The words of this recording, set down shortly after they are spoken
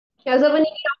ऐसा तो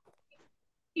नहीं कि आप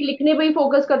लिखने पे ही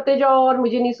फोकस करते जाओ और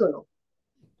मुझे नहीं सुनो.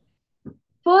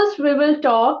 First we will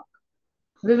talk,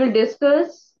 we will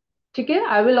discuss. ठीक है,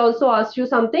 I will also ask you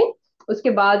something. उसके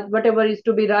बाद what ever is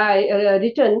to be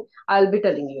written, I will be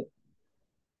telling you.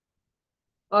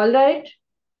 All right,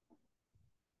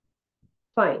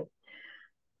 fine.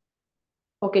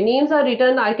 Okay, names are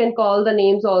written. I can call the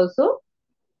names also.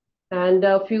 And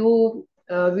a few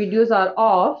videos are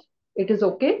off. It is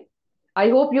okay. I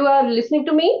hope you are listening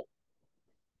to me.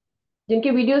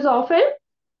 जिनके videos off है.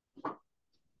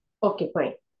 Okay,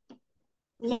 fine.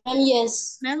 Ma'am, yes.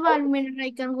 Ma'am, 1 minute,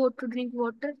 I can go to drink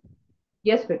water.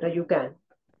 Yes, beta, you can.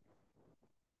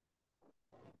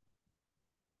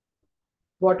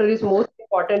 Water is most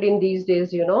important in these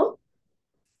days, you know.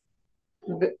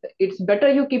 It's better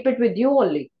you keep it with you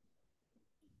only.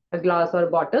 A glass or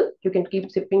bottle. You can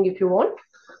keep sipping if you want.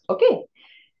 Okay.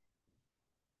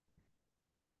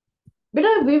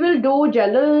 Beta, we will do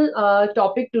general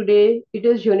topic today. It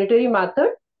is unitary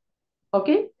method.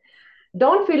 Okay.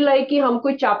 Don't feel like कि हम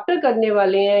कोई chapter करने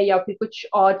वाले हैं या फिर कुछ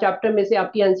और चैप्टर में से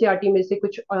आपकी एनसीईआरटी में से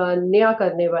कुछ नया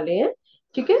करने वाले हैं.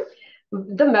 ठीक है.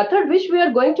 The method which we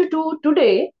are going to do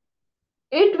today,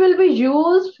 it will be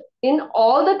used in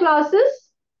all the classes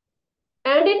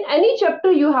and in any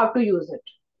chapter you have to use it.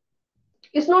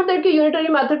 It's not that कि यूनिटरी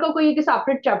मेथड का कोई एक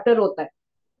separate chapter होता है.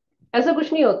 ऐसा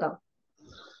कुछ नहीं होता.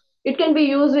 It can be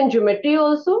used in geometry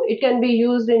also. It can be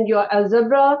used in your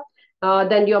algebra,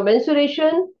 then your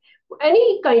mensuration. Any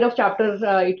kind of chapter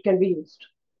it can be used.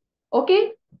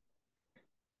 Okay.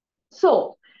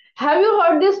 So, have you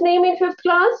heard this name in fifth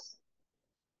class?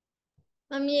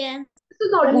 Ma'am, yes. This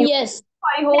is not Ma'am, new, yes.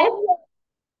 I hope.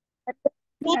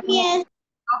 Ma'am, yes.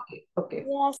 Okay, okay,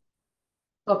 Yes.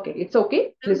 okay. It's okay.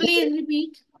 Ma'am, Listen. please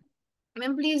repeat.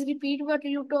 Ma'am, please repeat what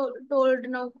you told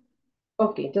now.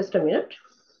 Okay, just a minute.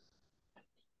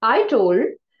 I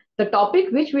told the topic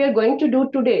which we are going to do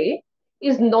today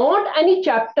is not any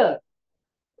chapter.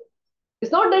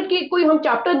 It's not that कि कोई हम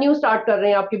chapter new start कर रहे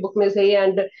हैं आपकी book में से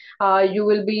and you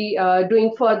will be doing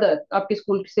further आपके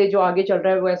स्कूल से जो आगे चल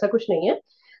रहा है वो ऐसा कुछ नहीं है.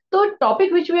 तो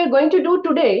topic which we are going to do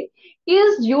today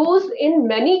is used in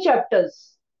many chapters.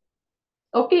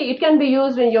 Okay, it can be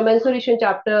used in your mensuration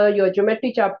chapter, your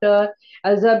geometry chapter,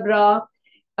 algebra.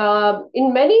 In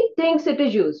many things it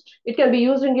is used. It can be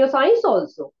used in your science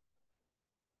also.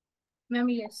 Ma'am,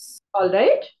 yes. All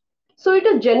right. So it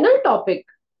is general topic.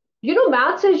 You know,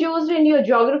 maths is used in your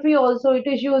geography also. It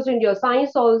is used in your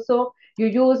science also. You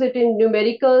use it in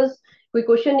numericals. कोई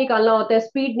question निकालना होता है,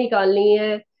 speed निकालनी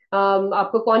है,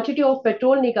 आपको quantity of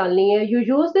petrol निकालनी है. You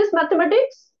use this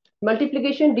mathematics,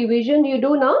 multiplication division you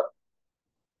do ना.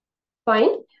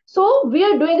 Fine. So we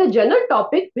are doing a general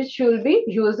topic which you will be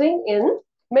using in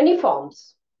many forms.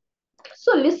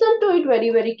 So listen to it very,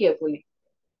 very carefully.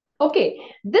 Okay,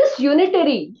 this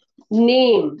unitary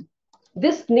name,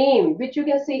 this name which you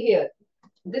can see here,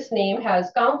 this name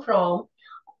has come from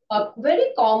a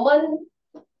very common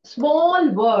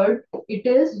small word. It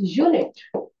is unit.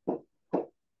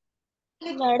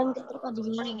 Madam,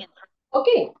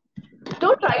 Okay,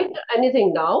 don't write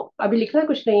anything now. अभी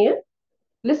लिखना कुछ नहीं है.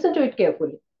 Listen to it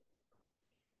carefully.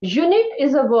 Unit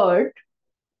is a word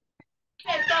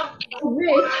which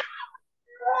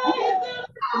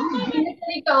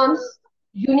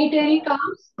unitary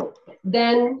comes,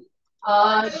 then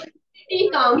unity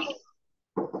comes.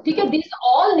 ठीक है, these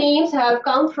all names have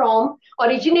come from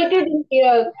originated in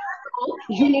from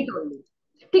unit only.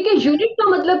 ठीक है, unit का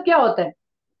मतलब क्या होता है?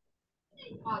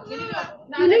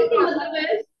 यूनिट का मतलब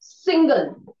है single.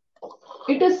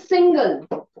 It is single.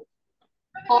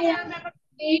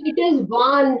 It is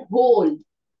one whole.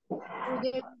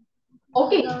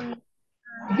 Okay,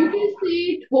 you can say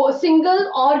it single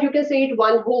or you can say it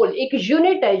one whole. एक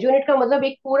यूनिट है. यूनिट का मतलब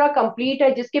एक पूरा कंप्लीट है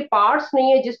जिसके पार्ट्स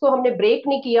नहीं है, जिसको हमने ब्रेक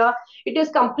नहीं किया. It is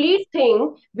complete thing,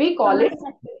 we call it.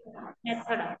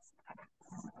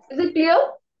 Is it clear?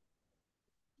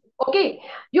 Okay,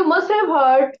 you must have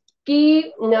heard कि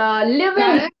live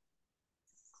in,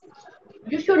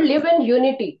 you should live in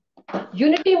unity.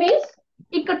 Unity means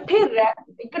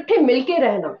इकट्ठे मिलके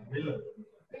रहना.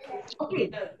 Okay,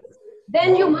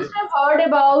 then you must have heard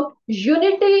about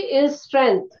unity is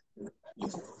strength.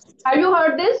 Have you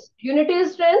heard this? Unity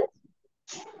is strength.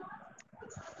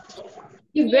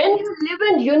 कि when you live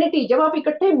in unity, जब आप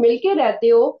इकट्ठे मिलके रहते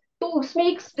हो तो उसमें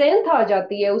एक स्ट्रेंथ आ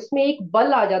जाती है, उसमें एक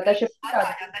बल आ जाता है, शक्ति आ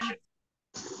जाती है.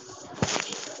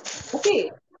 ओके.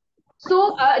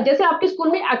 सो जैसे आपके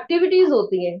स्कूल में एक्टिविटीज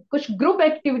होती हैं, कुछ ग्रुप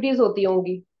एक्टिविटीज होती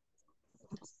होंगी.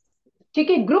 ठीक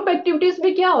है, ग्रुप एक्टिविटीज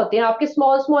में क्या होते हैं, आपके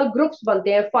स्मॉल स्मॉल ग्रुप्स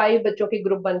बनते हैं, 5 बच्चों के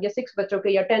ग्रुप बन गए, 6 बच्चों के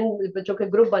या 10 बच्चों के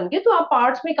ग्रुप बन गए, तो आप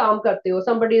पार्ट्स में काम करते हो,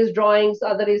 somebody is drawing,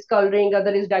 other is colouring,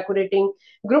 other is decorating,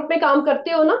 group में काम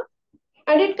करते हो ना,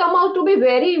 and it come out to be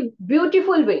very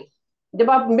beautiful way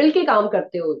जब आप मिलके काम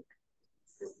करते हो।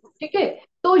 ठीक है,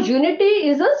 तो unity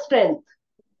is a strength,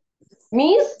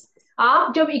 means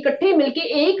आप जब इकट्ठे मिलके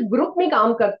एक ग्रुप में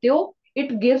काम करते हो,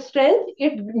 it give strength,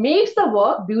 it makes the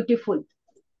work beautiful.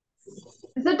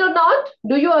 Is it और not,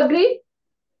 do you agree?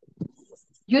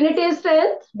 Unity is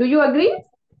strength. Do you agree?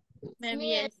 Ma'am,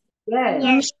 yes. Yes.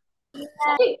 Yes.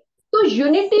 Okay. तो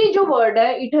यूनिटी जो वर्ड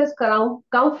है, it has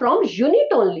come from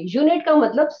unit only. Unit का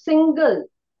मतलब single,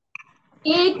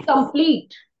 एक,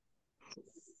 complete.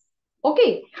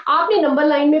 Okay, आपने number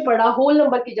line में पढ़ा, होल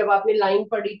नंबर की जब आपने लाइन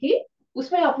पढ़ी थी,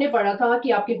 उसमें आपने पढ़ा था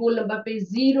कि आपके होल नंबर पे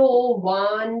 0,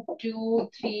 1, 2,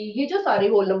 3, ये जो सारे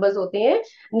होल नंबर्स होते हैं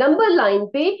नंबर लाइन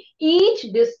पे, ईच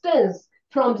डिस्टेंस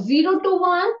फ्रॉम 0 to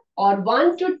 1 और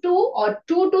 1 to 2 और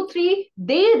 2 to 3,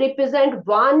 they represent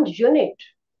 1 unit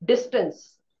distance.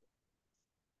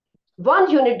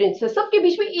 1 unit distance, सबके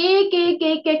बीच में एक एक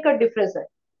एक एक का डिफरेंस है,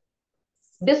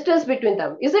 distance between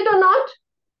them. Is it और नॉट?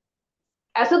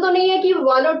 ऐसा तो नहीं है कि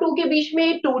 1 और 2 के बीच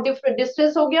में 2 डिफरेंट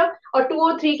डिस्टेंस हो गया, और 2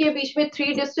 और 3 के बीच में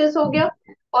 3 डिस्टेंस हो गया,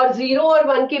 और 0 और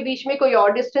 1 के बीच में कोई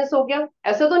और डिस्टेंस हो गया,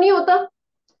 ऐसा तो नहीं होता।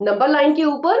 नंबर लाइन के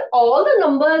ऊपर all the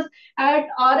numbers eight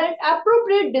are eight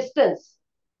appropriate distance,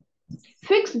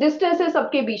 fix distance है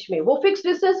सबके बीच में। वो फिक्स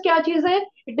डिस्टेंस क्या चीज है?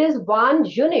 It is 1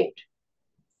 unit.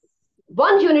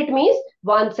 1 unit means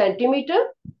 1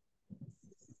 centimetre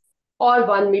और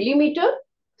 1 मिलीमीटर।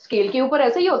 स्केल के ऊपर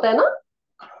ऐसा ही होता है ना?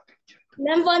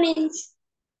 Ma'am, 1 inch.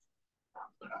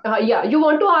 या you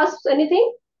want to ask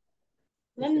anything?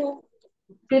 Ma'am, no.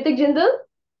 Kritik Jindal,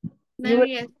 you Ma'am, were-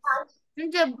 yes.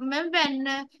 जब ma'am when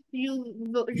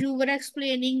you were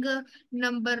explaining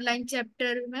number line chapter,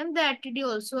 ma'am, that did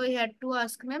also I had to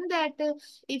ask ma'am that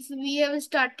if we have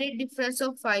started difference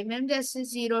of 5, ma'am, जैसे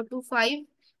 0 to 5,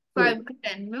 5 to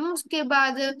 10, ma'am उसके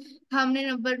बाद हमने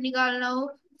number निकालना हो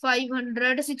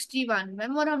 561,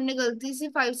 ma'am, और हमने गलती से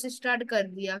 5 से स्टार्ट कर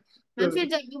दिया, मैम, फिर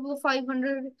जब भी वो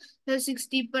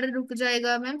 560 पर रुक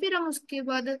जाएगा, मैम, फिर हम उसके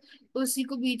बाद उसी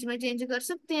को बीच में चेंज कर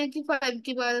सकते हैं कि 5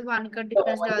 के बाद 1 का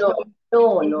डिफरेंस डाल नो दें।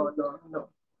 नो नो नो नो,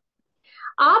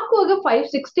 आपको अगर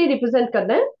 560 रिप्रेजेंट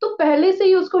करना है तो पहले से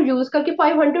ही उसको यूज करके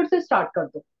 500 से स्टार्ट कर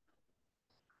दो।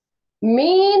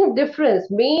 मेन डिफरेंस,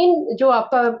 मेन जो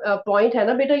आपका पॉइंट है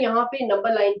ना बेटा, यहाँ पे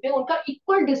नंबर लाइन पे उनका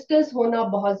इक्वल डिस्टेंस होना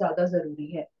बहुत ज्यादा जरूरी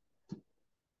है।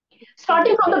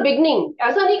 स्टार्टिंग फ्रॉम द बिगनिंग,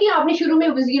 ऐसा नहीं कि आपने शुरू में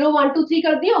 0, 1, 2, 3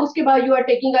 कर दिया, उसके बाद यू आर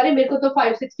टेकिंग, अरे मेरे को तो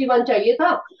 561 चाहिए था,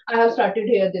 I have started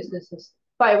here, this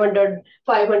 500,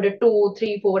 500, 2,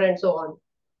 3, 4 and so on,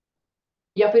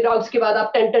 या फिर उसके बाद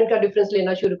आप 10 का डिफरेंस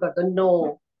लेना शुरू कर दो। No,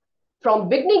 from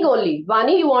beginning only.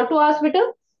 वानी, you want to ask बेटा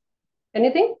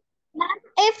anything?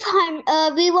 If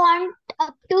we want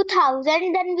up to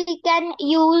 1,000, then we can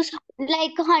use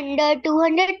like 100,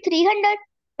 200, 300.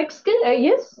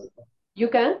 Yes, you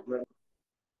can.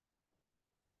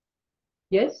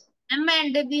 Yes.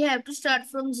 And we have to start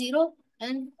from 0,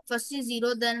 and first is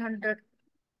 0, then 100.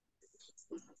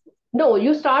 No,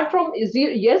 you start from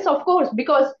 0. Yes, of course,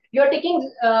 because you are taking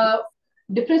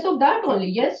difference of that only.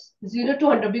 Yes, 0 to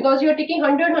 100, because you are taking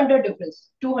 100 difference,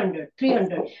 200,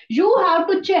 300. You have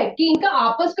to check कि इनका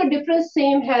आपस का difference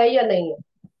same है या नहीं है।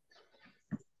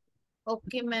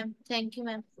 Okay, ma'am. Thank you,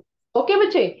 ma'am. Okay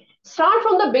बच्चे, start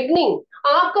from the beginning.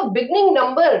 आपका बिगनिंग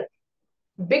नंबर,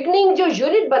 बिगनिंग जो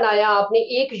यूनिट बनाया आपने,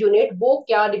 एक यूनिट, वो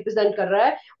क्या रिप्रेजेंट कर रहा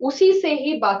है, उसी से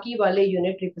ही बाकी वाले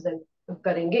यूनिट रिप्रेजेंट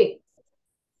करेंगे।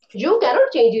 You cannot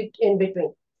change it in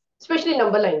between, specially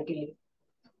number line के लिए।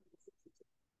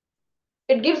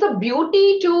 It gives a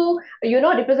beauty to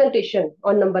representation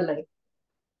on number line.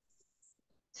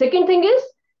 Second thing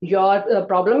is your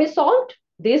problem is solved.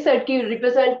 They said कि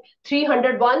represent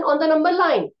 301 on the number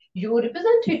line, you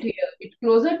represent it here, it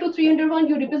closer to 301,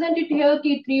 you represent it here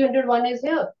कि 301 is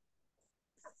here.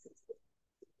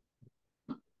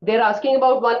 They're asking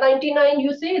about 199,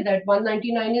 you say that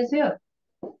 199 is here.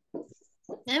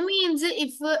 That means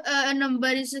if a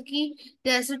number is कि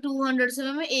जैसे 200 से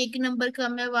ma'am एक number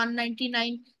कम है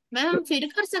 199, ma'am हम फिर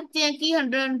कर सकते हैं कि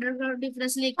 100 का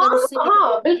डिफरेंस लेकर हाँ उससे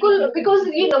हाँ बिल्कुल,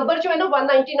 बिकॉज ये नंबर जो है ना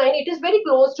 199, it is very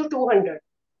close to 200.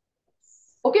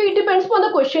 Okay, it depends on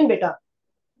the question बेटा।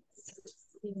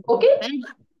 ओके, मैम,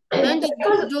 मैम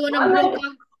बिकॉज जो नंबर का,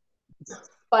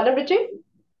 पार्टनर बच्चे,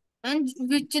 ma'am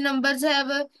which numbers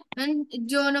have, ma'am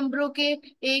जो नंबरों के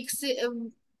एक से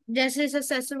जैसे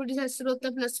सक्सेसफुल होता है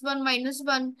 +1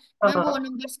 -1, हाँ मैम वो हाँ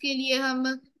नंबर्स के लिए हम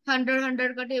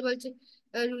 100 का टेबल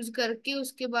यूज करके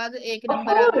उसके बाद एक Of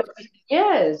नंबर आगे course,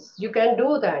 yes, you can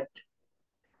do that.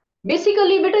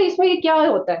 Basically बेटा इसमें क्या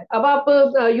होता है, अब आप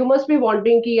यू मस्ट बी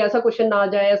वांटिंग कि ऐसा क्वेश्चन ना आ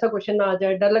जाए, ऐसा क्वेश्चन ना आ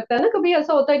जाए, डर लगता है ना, कभी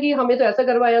ऐसा होता है कि हमें तो ऐसा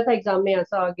करवाया था एग्जाम में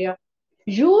ऐसा आ गया।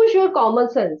 Use your common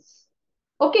sense.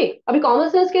 Okay, अभी कॉमन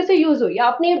सेंस कैसे यूज हुई,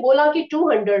 आपने बोला कि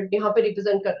 200 यहाँ पे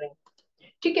रिप्रेजेंट कर रहे हैं,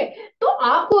 ठीक है, तो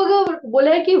आपको अगर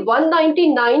बोला है कि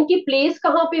 199 की प्लेस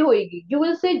कहाँ पे होएगी, you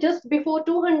will say just before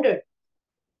 200,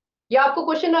 या आपको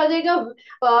क्वेश्चन आ जाएगा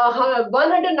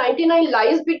 199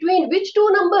 lies between which two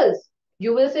numbers,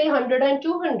 you will say 100 and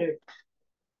 200.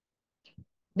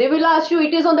 They will ask you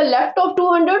it is on the left of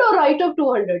 200 or right of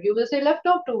 200. You will say left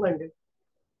of 200.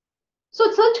 So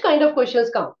such kind of questions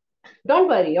come. Don't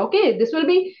worry, okay? This will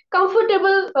be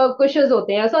comfortable questions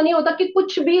होते हैं. ऐसा नहीं होता कि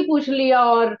कुछ भी पूछ लिया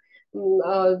और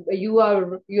you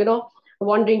are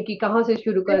wondering कि कहाँ से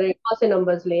शुरू करें, कहाँ से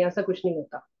numbers लें, ऐसा कुछ नहीं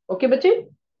होता. Okay बच्चे?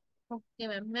 Okay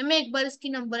ma'am. मैम एक बार इसकी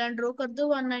नंबर लाइन ड्रॉ कर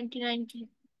दो 199 की।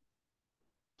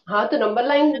 हाँ तो नंबर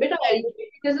लाइन बेटा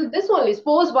दिस ओनली,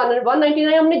 सपोज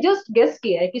 199 हमने जस्ट गेस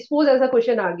किया है कि सपोज ऐसा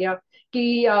क्वेश्चन आ गया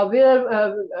कि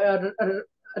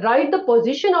right the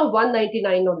position of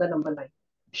 199 on the number line,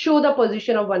 show the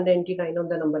position of 199 on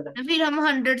the number line. फिर हम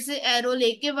 100 से एरो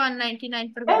लेके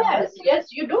 199 पर करेंगे। Yes,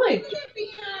 yes, you do it.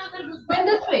 Do in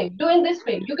this way. Do in this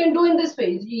way. You can do in this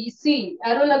way. You see,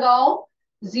 arrow लगाओ,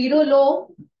 0 लो,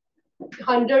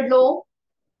 100 लो,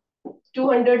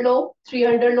 200 लो,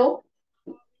 300 लो,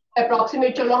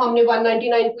 approximate चलो हमने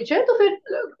 199 पूछा है तो फिर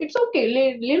इट्स ओके,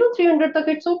 ले लो 300 तक,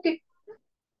 it's okay,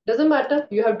 doesn't matter,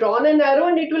 you have drawn an arrow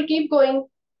and it will keep going.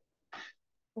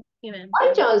 Okay ma'am.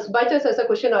 By chance ऐसा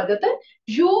क्वेश्चन आ जाता है,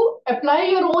 you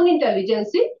apply your own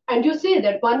intelligence and you say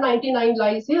that 199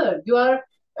 lies here, you are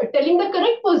telling the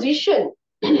correct position.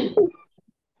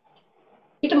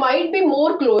 It might be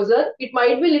more closer, it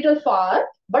might be little far,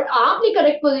 but आपने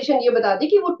correct position ये बता दी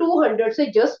कि वो 200 से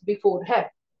just before है।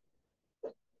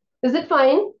 Is it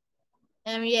fine?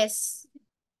 Yes.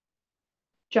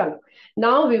 Chalo.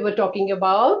 Now we were talking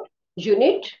about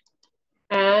unit,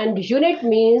 and unit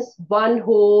means one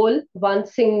whole, one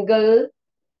single,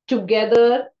 together,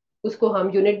 उसको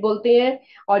हम unit बोलते हैं।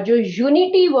 और जो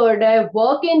यूनिटी वर्ड है,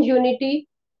 work in unity,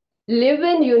 live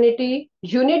in unity,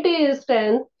 unity is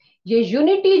strength, ये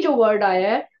unity जो word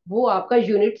आया है वो आपका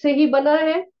यूनिट से ही बना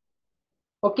है।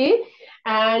 ओके,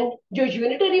 एंड जो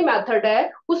यूनिटरी मेथड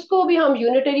है उसको भी हम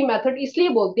यूनिटरी मेथड इसलिए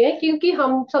बोलते हैं क्योंकि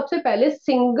हम सबसे पहले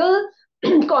सिंगल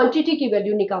क्वांटिटी की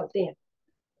वैल्यू निकालते हैं।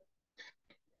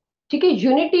 ठीक है,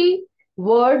 यूनिटी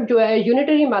वर्ड जो है,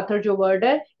 यूनिटरी मेथड जो वर्ड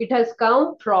है, it has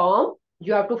come from,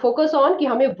 you have to focus on कि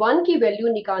हमें 1 की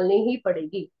वैल्यू निकालनी ही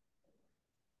पड़ेगी।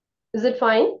 Is it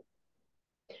fine?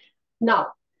 Now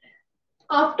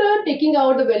after taking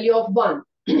out the value of 1,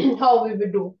 how we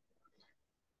will do?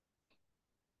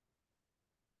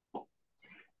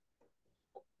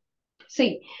 C,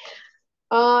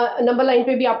 number line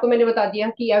पे भी आपको मैंने बता दिया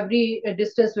कि every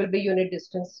distance will be unit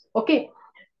distance. Okay,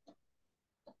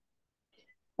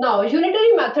 now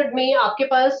unitary method में आपके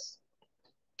पास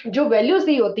जो वैल्यूज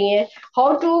दी होती हैं,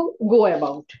 how to go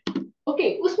about.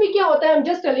 Okay, उसमें क्या होता है, I am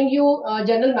just telling you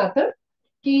general method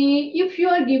कि if you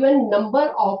are given number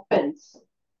of pens,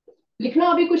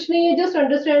 लिखना अभी कुछ नहीं है, just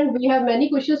understand we have many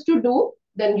questions to do,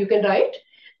 then you can write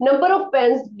number of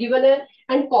pens given है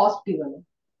एंड कॉस्ट गिवन है।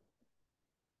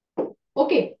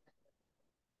 Okay,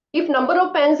 if number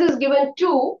of pens is given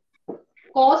 2,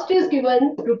 cost is given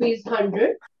rupees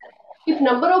 100. If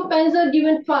number of pens are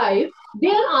given 5,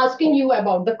 they are asking you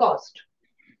about the cost.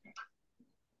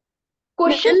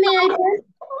 Question. Ma'am, may I tell?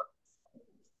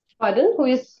 Pardon, who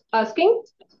is asking?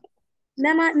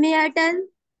 Ma'am, may I tell?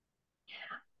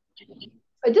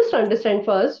 Just understand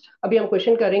first. अभी हम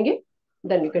question करेंगे,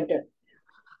 then you can tell.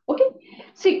 Okay.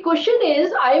 See, question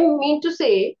is, I mean to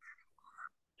say,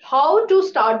 how to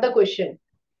start the question.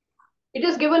 It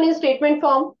is given in statement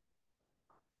form.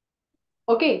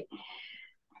 Okay.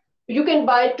 You can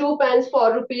buy 2 pens for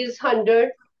rupees 100.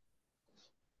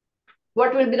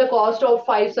 What will be the cost of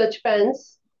 5 such pens?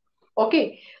 Okay.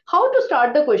 How to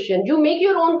start the question? You make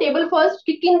your own table first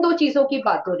कि किन दो चीजों की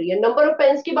बात हो रही है, number of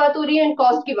pens की बात हो रही है and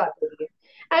cost की बात हो रही है,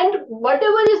 and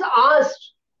whatever is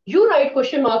asked, you write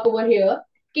question mark over here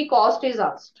कि cost is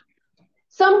asked.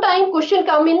 Sometime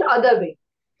question come in other way.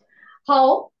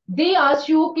 How? They ask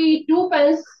you कि 2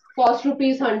 pens cost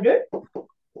rupees 100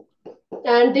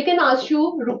 and they can ask you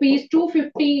rupees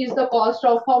 250 is the cost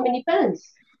of how many pens.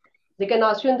 They can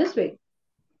ask you in this way.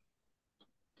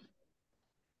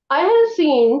 I have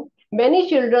seen many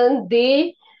children,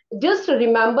 they just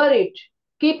remember it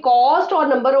कि cost और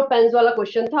number of pens वाला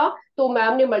question था, तो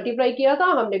ma'am ने multiply किया था,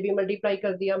 हमने भी मल्टीप्लाई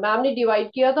कर दिया, मैम ने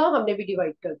डिवाइड किया था, हमने भी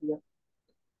डिवाइड कर दिया।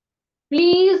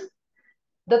 Please,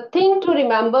 the thing to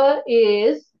remember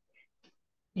is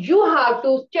you have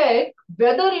to check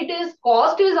whether it is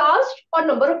cost is asked or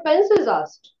number of pens is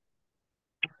asked.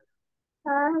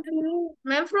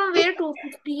 Ma'am, from where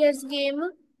 250 has game?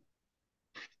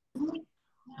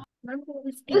 Ma'am,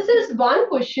 250. This is one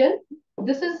question.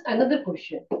 This is another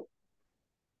question.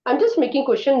 I'm just making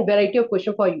question, variety of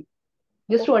question for you,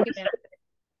 just to Okay, understand.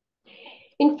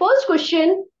 In first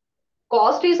question,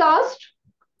 cost is asked.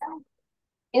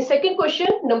 In second question,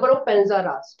 number of pens are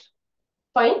asked.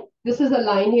 Fine. This is a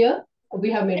line here.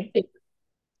 We have made it.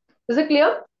 Is it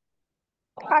clear?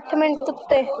 8 minute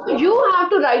उत्ते You have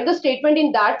to write the statement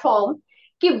in that form.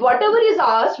 Ki whatever is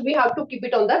asked, we have to keep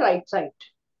it on the right side.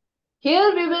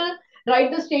 Here we will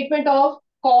write the statement of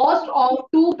cost of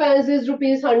 2 pens is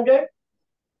rupees 100.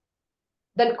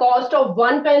 Then cost of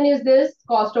 1 pen is this.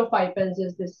 Cost of 5 pens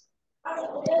is this.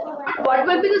 What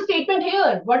will be the statement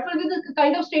here? What will be the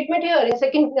kind of statement here in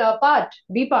second part,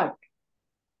 B part?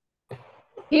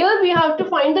 Here we have to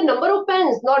find the number of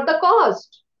pens, not the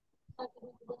cost.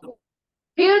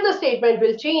 Here the statement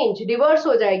will change. Reverse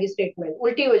हो जाएगी statement.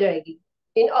 उल्टी हो जाएगी.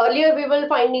 In earlier we were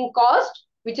finding cost,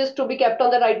 which is to be kept on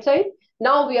the right side.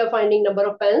 Now we are finding number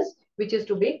of pens, which is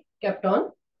to be kept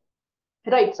on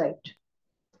right side.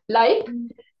 Like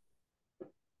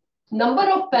number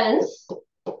of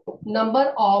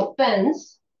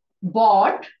pens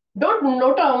bought. Don't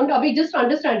note down. Abhi just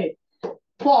understand it.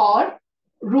 For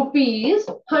rupees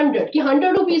 100. कि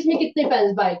 100 rupees में कितने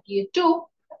pens buy किए? 2.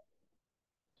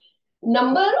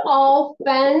 Number of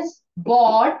pens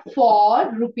bought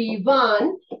for rupee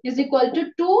 1 is equal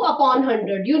to 2 upon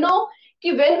 100. You know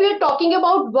कि when we are talking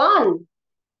about 1,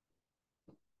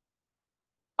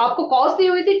 आपको cost दी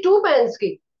हुई थी 2 pens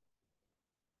की.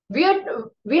 We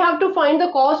have to find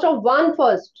the cost of 1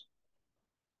 first.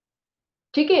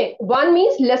 ठीक है? 1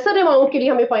 means lesser amount के लिए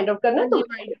हमें find out करना है, तो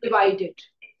divide it.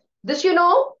 This you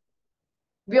know.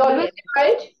 We always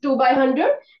divide 2 by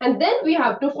 100, and then we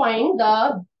have to find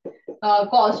the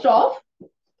cost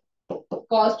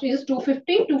is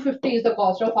 250. 250 is the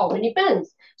cost of how many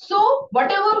pens. So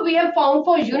whatever we have found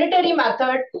for unitary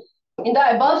method in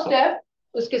the above step,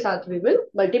 उसके साथ we will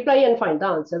multiply and find the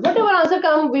answer. Whatever answer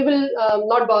come, we will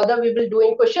not bother. We will do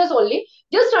in questions only.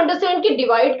 Just understand कि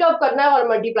divide कब करना है और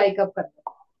multiply कब करना है.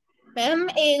 मैम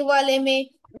ए वाले में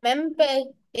मैम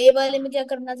ए वाले में क्या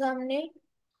करना था हमने?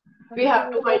 We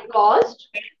have to find cost.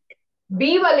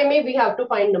 B वाले में we have to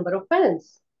find number of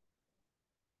pens.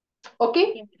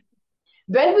 Okay.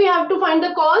 When we have to find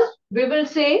the cost, we will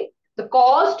say the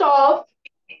cost of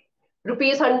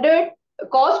rupees 100.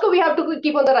 Cost we have to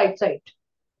keep on the right side.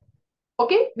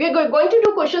 Okay. We are going to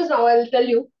do questions now. I'll tell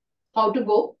you how to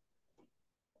go.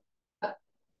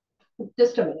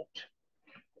 Just a minute.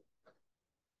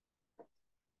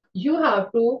 You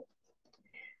have to,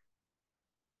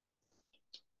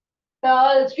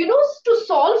 to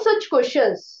solve such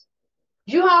questions,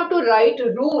 you have to write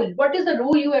a rule. What is the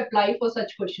rule you apply for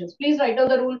such questions? Please write down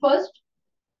the rule first.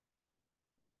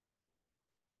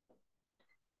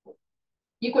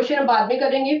 ये question हम बाद में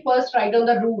करेंगे. First write down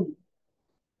the rule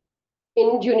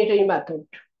in unitary method.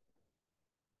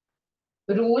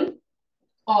 Rule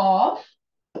of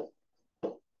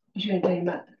unitary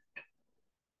method.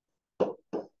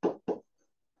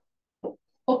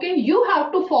 Okay, you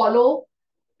have to follow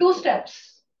 2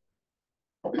 steps.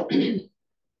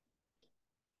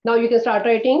 Now you can start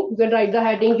writing. You can write the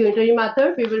heading unitary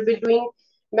method. We will be doing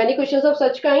many questions of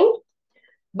such kind,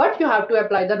 but you have to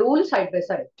apply the rule side by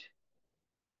side.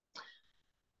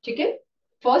 Okay.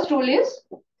 First rule is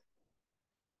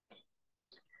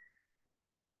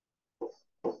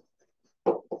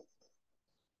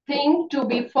thing to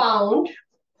be found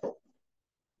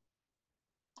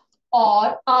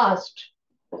or asked.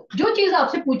 जो चीज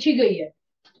आपसे पूछी गई है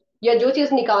या जो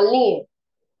चीज निकालनी है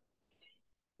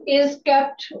is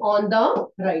kept on the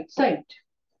right side.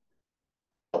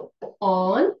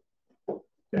 On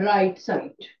right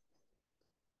side.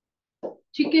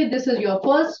 ठीक है, this is your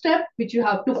first step which you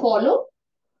have to follow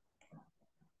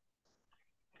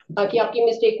ताकि आपकी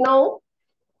मिस्टेक ना हो.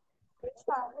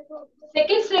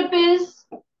 Second step is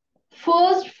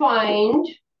first find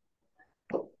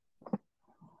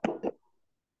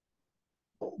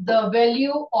the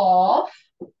value of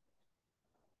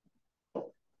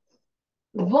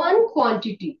one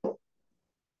quantity.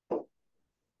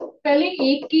 पहले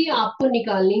एक की आपको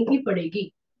निकालनी ही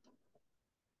पड़ेगी.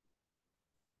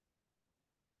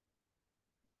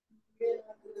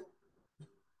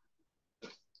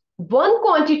 One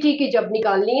quantity की जब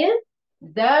निकालनी है,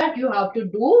 that you have to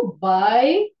do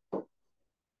by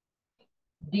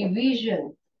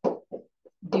division,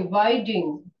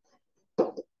 dividing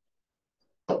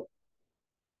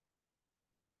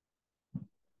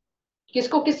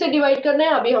किसको किससे डिवाइड करना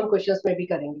है अभी हम क्वेश्चंस में भी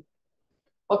करेंगे.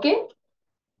 Okay,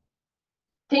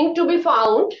 thing to be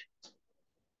found,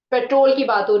 petrol की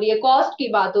बात हो रही है, कॉस्ट की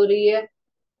बात हो रही है,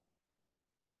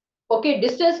 ओके,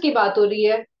 डिस्टेंस की बात हो रही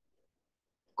है.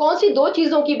 कौन सी दो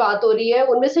चीजों की बात हो रही है,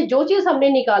 उनमें से जो चीज हमने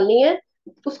निकालनी है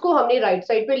उसको हमने राइट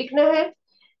साइड पे लिखना है.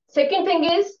 सेकेंड थिंग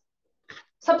इज,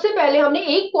 सबसे पहले हमने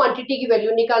एक क्वांटिटी की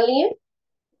वैल्यू निकालनी है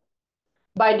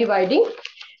by dividing,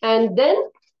 and then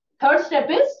third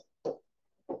step is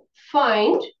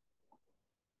find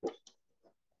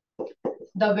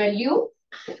the value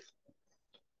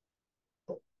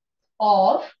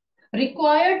of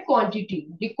required quantity.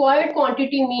 Required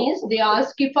quantity means they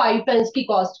ask कि 5 pence की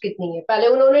कॉस्ट कितनी है. पहले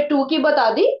उन्होंने 2 की बता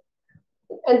दी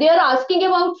and they are asking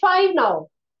about 5 now.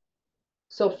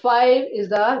 So 5 is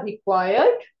the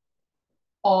required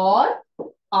or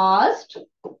asked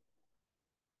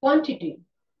quantity.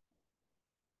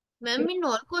 Ma'am, in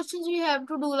all questions we have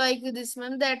to do like this,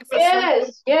 ma'am. That first one.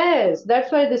 Yes,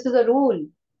 that's why this is a rule.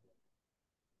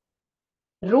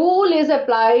 Rule is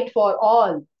applied for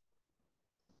all.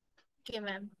 Okay,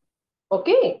 ma'am.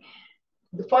 Okay,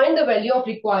 find the value of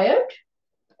required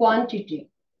quantity.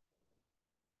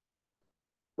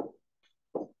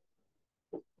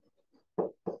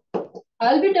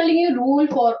 I'll be telling you rule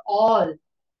for all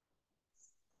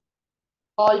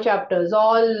chapters,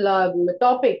 all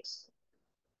topics.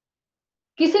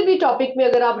 किसी भी topic में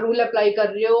अगर आप rule apply कर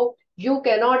रहे हो, you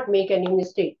cannot make any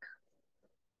mistake.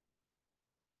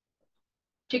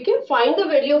 ठीक है, find the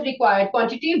value of required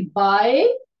quantity by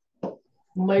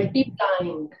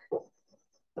multiplying.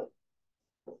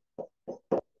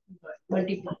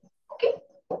 Okay,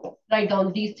 write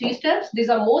down these 3 steps. These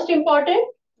are most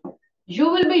important. You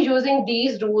will be using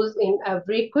these rules in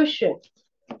every question.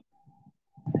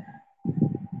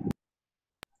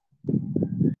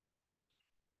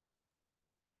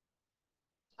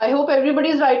 I hope everybody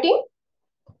is writing.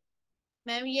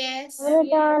 Ma'am, yes.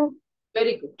 Done.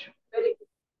 Very good.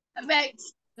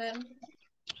 Ma'am.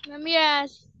 Ma'am,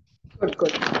 yes. Good.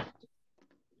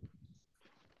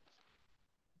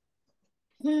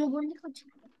 बोलिए कुछ.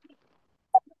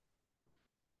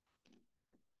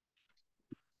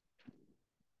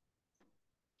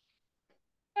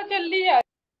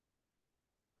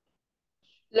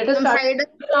 Let us start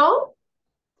now.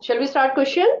 Shall we start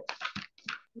question?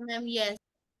 Ma'am, yes.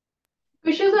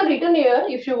 Questions are written here.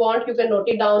 If you want, you can note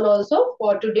it down also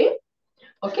for today.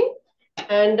 Okay,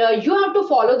 and you have to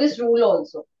follow this rule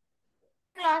also.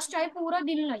 Last time पूरा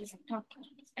दिन लग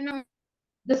सकता.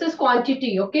 This is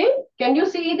quantity. Okay, can you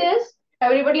see this?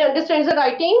 Everybody understands the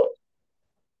writing?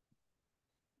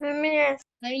 Ma'am, yes.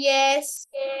 Ma'am, yes.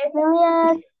 Ma'am,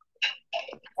 yes.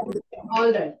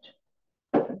 All right.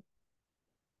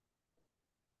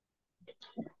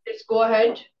 Let's go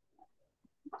ahead.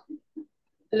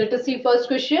 Let us see first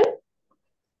question.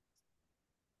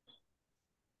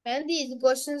 Ma'am, these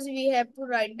questions we have to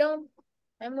write down.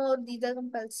 Ma'am, or these are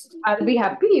compulsory. I'll be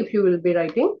happy if you will be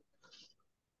writing.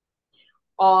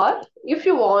 Or if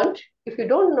you want, if you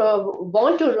don't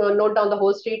want to note down the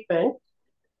whole statement,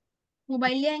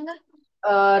 mobile ले आएगा.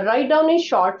 write down in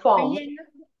short form. ले आएगा.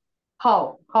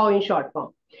 How in short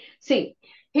form? See,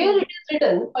 here it is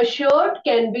written, a shirt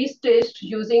can be stitched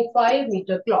using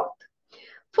 5-meter cloth.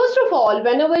 First of all,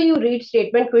 whenever you read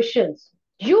statement questions,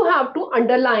 you have to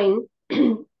underline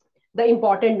the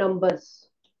important numbers.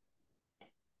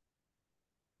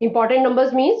 Important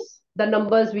numbers means the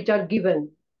numbers which are given.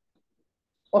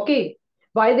 Okay,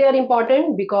 why they are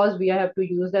important? Because we have to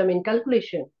use them in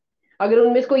calculation. अगर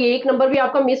उनमें से कोई एक number भी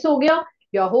आपका miss हो गया,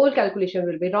 your whole calculation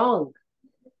will be wrong.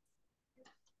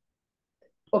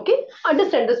 Okay,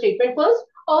 understand the statement first.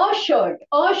 A shirt.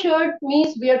 A shirt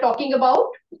means we are talking about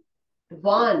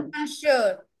one.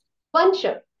 Sure. One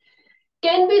shirt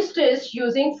can be stitched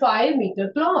using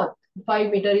 5-meter cloth.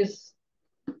 5 meter is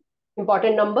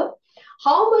important number.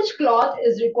 How much cloth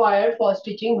is required for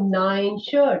stitching 9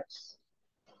 shirts?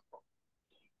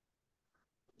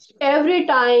 Every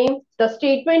time the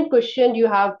statement question you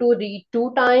have to read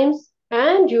 2 times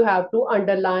and you have to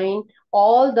underline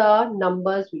all the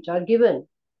numbers which are given.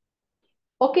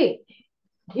 Okay,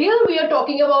 here we are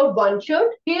talking about 1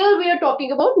 shirt. Here we are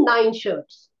talking about 9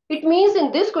 shirts. It means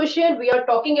in this question we are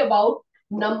talking about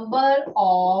number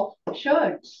of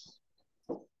shirts.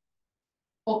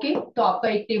 Okay, तो आपका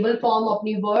एक table form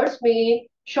अपनी words में,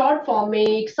 short form में,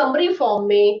 एक summary form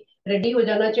में ready हो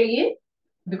जाना चाहिए,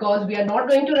 because we are not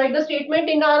going to right the statement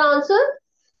in our answer.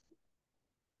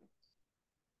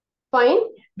 Fine.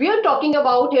 We are talking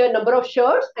about here number of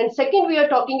shirts, and second we are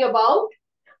talking about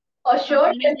a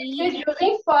shirt can be stitched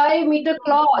using 5-meter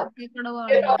cloth. We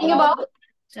are talking about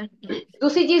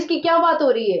दूसरी चीज की क्या बात हो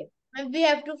रही है? Ma'am we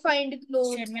have to find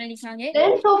cloth में लिखेंगे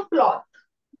length of cloth,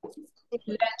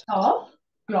 length of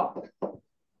cloth.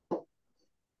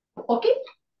 Okay.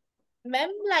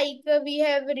 Ma'am like we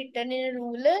have written in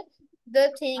rule the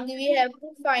thing we have to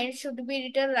find should be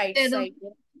written right side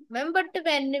ma'am but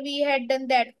when we had done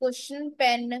that question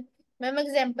pen ma'am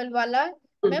example वाला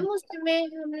ma'am उसमें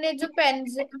हमने जो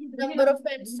pens number of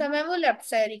pens था ma'am वो left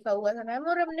side लिखा हुआ था ma'am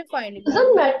और हमने फाइंड किया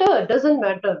Doesn't matter, doesn't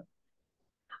matter.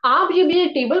 आप जब ये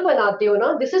टेबल बनाते हो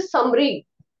ना, दिस इज समरी.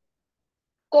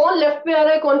 कौन लेफ्ट पे आ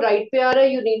रहा है, कौन राइट पे आ रहा है,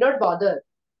 you need not bother.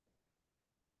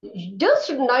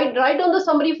 Just right on the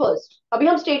summary first. अभी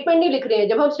हम स्टेटमेंट नहीं लिख रहे हैं.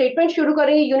 जब हम स्टेटमेंट शुरू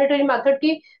करेंगे यूनिटरी मेथड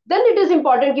की, देन इट इज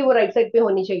इंपॉर्टेंट कि वो राइट साइड पे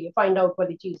होनी चाहिए, फाइंड आउट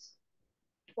वाली चीज.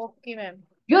 Okay ma'am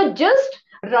you are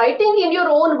just writing in your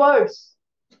own words.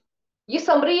 ये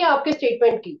समरी है आपके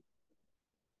स्टेटमेंट की.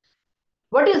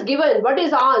 What is given, what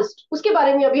is asked, उसके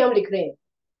बारे में अभी हम लिख रहे हैं.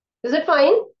 Is it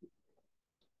fine?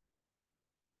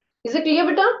 Is it clear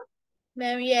बेटा?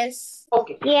 Ma'am yes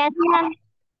Okay. Yes, ma'am.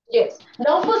 Yes.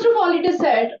 Now, first of all, it is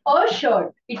said a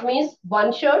shirt. It means one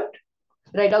shirt.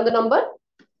 Write down the number.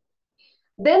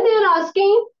 Then they are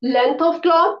asking length of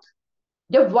cloth.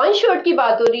 जब one shirt की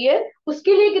बात हो रही है,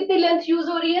 उसके लिए कितनी length use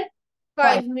हो रही है?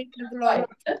 5 meter 5 cloth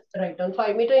meter. Write down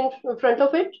 5 meter in front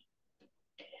of it.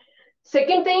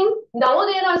 Second thing, now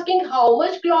they are asking how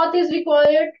much cloth is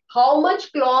required. How much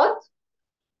cloth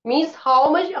means how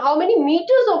many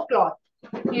meters of cloth.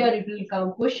 Here it will come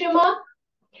question mark,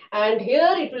 and here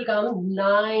it will come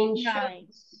 9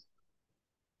 shirts.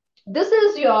 This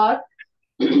is your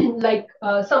like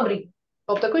summary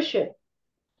of the question.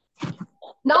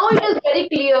 Now it is very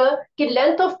clear कि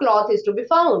length of cloth is to be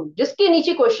found. जिसके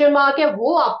नीचे question mark है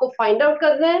वो आपको find out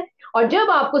करना है, और जब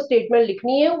आपको स्टेटमेंट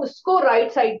लिखनी है उसको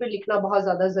राइट साइड पे लिखना बहुत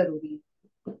ज्यादा जरूरी है.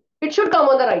 It should come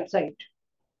on the right side.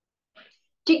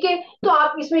 ठीक है, तो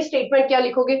आप इसमें स्टेटमेंट क्या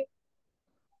लिखोगे?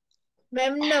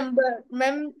 Ma'am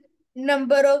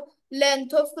number of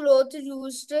length of cloth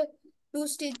used to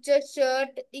stitch a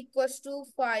shirt equals to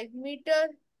 5 metre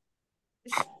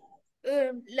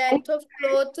length of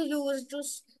cloth used to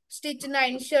stitch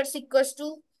 9 shirts equals to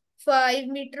 5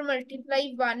 meter multiply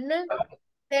 1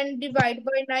 then divide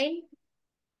by 9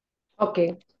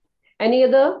 Okay. Any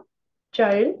other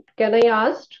child? Can I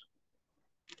ask?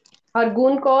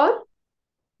 Argun Kaur?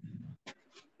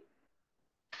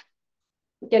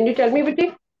 Can you tell me,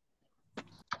 Viti?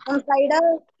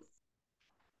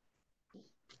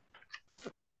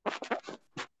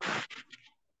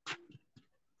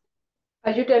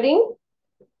 Are you telling?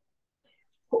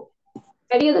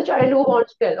 Any other child who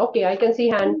wants to tell? Okay, I can see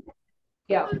hand.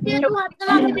 Yeah.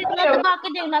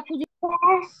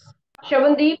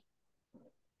 Shavandeep,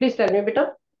 please tell me,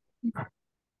 beta.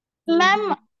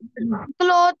 Ma'am,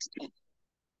 clothes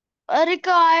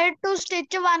required to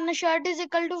stitch one shirt is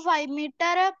equal to 5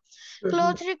 meter.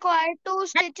 Clothes required to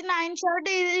stitch 9 shirt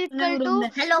is equal to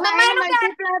 9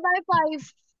 multiplied by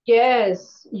 5.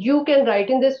 Yes, you can write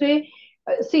in this way.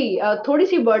 See, थोड़ी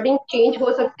सी wording change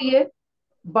हो सकती है,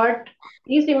 but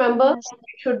please remember Yes.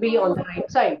 it should be on the right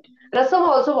side. Rasam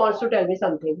also wants to tell me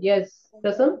something. Yes,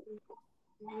 Rasam,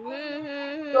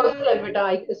 you also tell, beta.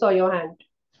 I saw your hand.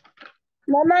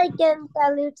 Ma'am, I can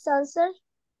tell its answer.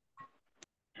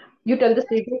 You tell the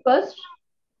statement first.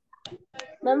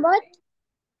 Ma'am, what?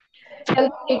 Tell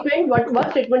the statement.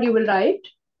 What statement you will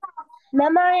write?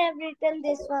 Ma'am, I have written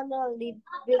this one only,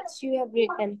 which you have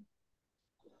written.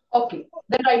 Okay.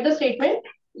 Then write the statement.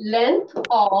 Length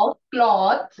of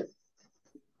cloth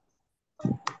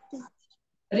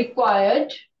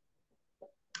required.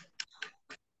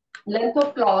 Length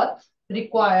of cloth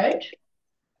required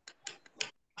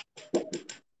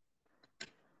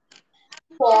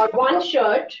for one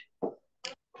shirt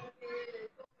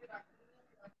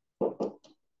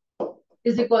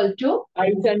is equal to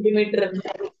 5 centimeter.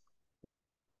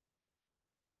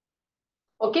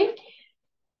 Okay.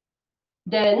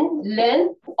 Then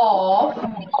length of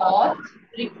cloth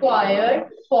required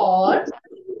for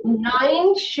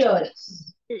 9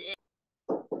 shirts.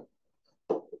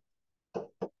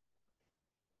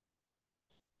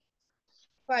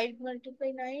 Five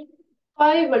multiply 9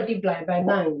 5 multiplied by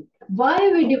 9. Why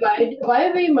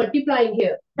are we multiplying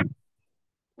here?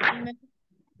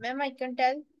 ma'am I can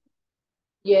tell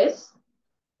Yes.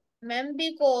 ma'am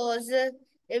because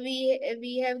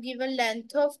we have given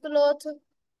length of cloth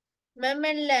ma'am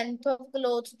and length of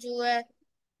cloth जो है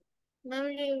ma'am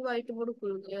ये white board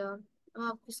खुल गया ma'am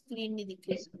आपकी screen नहीं दिख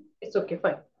रही It's okay,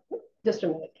 fine. Just a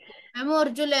minute. Ma'am और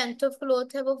जो लेंथ ऑफ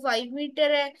क्लॉथ है वो 5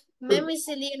 मीटर है मैम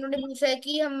इसलिए इन्होंने पूछा है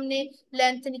कि हमने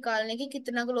लेंथ निकालने की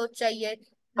कितना क्लॉथ चाहिए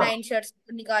 9 शर्ट्स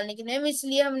निकालने के लिए मैम,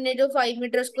 इसलिए हमने जो 5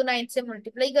 मीटर उसको 9 से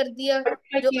मल्टीप्लाई कर दिया।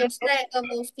 जो बचता है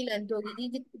वो उसकी लेंथ होगी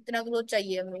कि कितना क्लोथ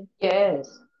चाहिए हमें।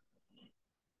 यस।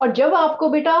 और जब आपको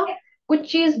बेटा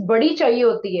कुछ चीज बड़ी चाहिए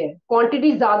होती है,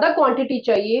 क्वांटिटी ज्यादा क्वांटिटी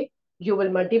चाहिए, you will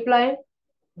multiply.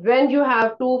 When you have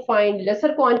to find lesser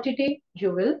quantity, you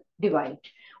will divide.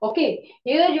 Okay,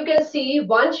 here you can see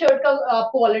one shirt का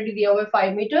आपको already दिया हुआ है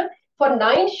 5 metre. For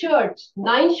 9 shirts,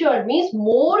 9 shirt means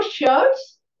more shirts.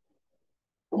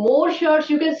 More shirts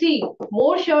you can see.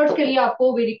 More shirts के लिए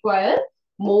आपको we require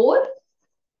more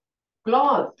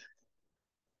cloth.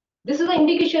 This is the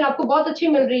indication आपको बहुत अच्छी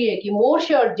मिल रही है कि more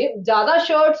shirt, ज्यादा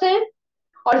shirts हैं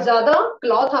और ज्यादा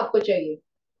cloth आपको चाहिए.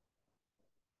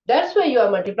 That's why you are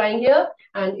multiplying here,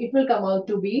 and it will come out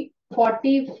to be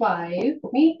 45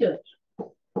 meters.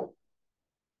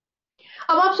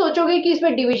 अब आप सोचोगे कि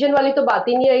इसमें डिवीजन वाली तो बात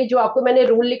ही नहीं आई, जो आपको मैंने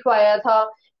रूल लिखवाया था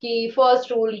कि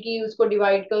फर्स्ट रूल की उसको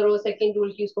डिवाइड करो, सेकंड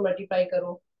रूल की उसको मल्टीप्लाई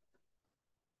करो.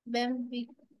 मैम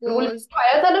रूल बिकॉज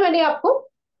लिखवाया था ना मैंने आपको,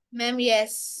 मैम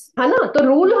यस है ना? तो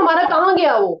रूल हमारा कहाँ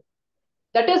गया वो?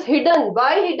 That is hidden.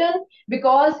 Why hidden?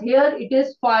 Because here it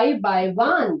is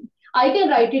 5/1. I can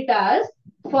write it as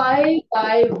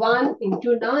 5/1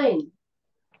 into 9.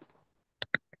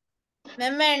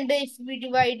 Ma'am, and if we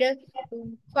divide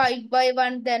 5 by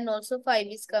 1 then also 5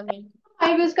 is coming.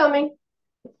 5 is coming.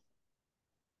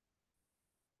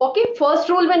 Okay, first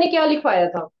rule मैंने क्या लिखवाया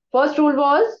था? First rule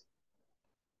was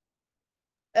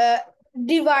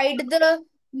Divide the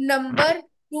number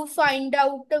to find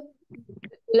out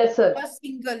laser. a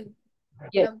single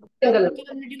yes, number. Single. मतलब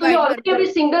हमने तो ये divide कर already अभी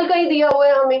सिंगल का ही दिया हुआ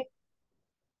है हमें,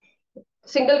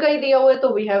 सिंगल का ही दिया हुआ है, तो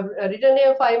we have written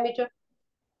here 5 metre.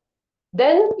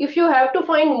 Then if you have to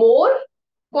find more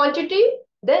quantity,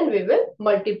 then we will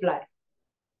multiply.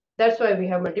 That's why we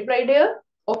have multiplied here.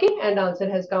 Okay, and answer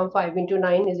has come 5 into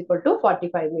 9 is equal to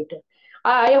 45 meter.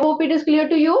 I hope it is clear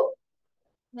to you.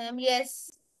 Ma'am yes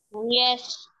Yes.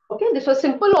 Okay, this was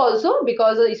simple also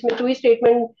because इसमें to he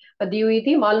statement दी हुई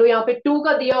थी. मान लो यहाँ पे to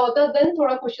का दिया होता, then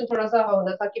थोड़ा क्वेश्चन थोड़ा सा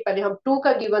होना था कि पहले हम टू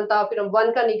का गिवन था, फिर हम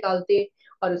वन का निकालते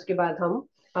और उसके बाद हम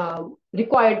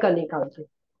रिक्वायर्ड का निकालते.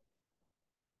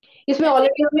 इसमें मैम।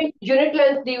 ऑलरेडी हमें यूनिट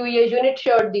लेंथ दी हुई है, यूनिट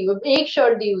शर्ट दी हुई है, एक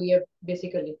शर्ट दी हुई है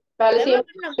बेसिकली पहले से मैम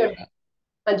ही अगर शर्ट.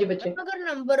 हाँ जी बच्चे. मैम अगर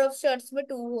नंबर ऑफ शर्ट्स में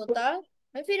 2 होता,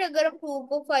 मैं फिर अगर हम 2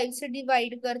 को 5 से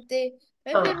डिवाइड करते,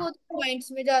 मैं फिर हाँ, वो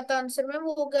पॉइंट्स में जाता आंसर। मैम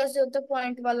वो कैसे होता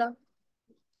पॉइंट वाला?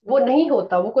 वो नहीं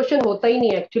होता, वो क्वेश्चन होता ही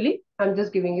नहीं actually. I am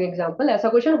just giving you example. ऐसा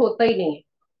क्वेश्चन होता ही नहीं है.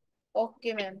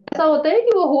 Okay ma'am. ऐसा होता है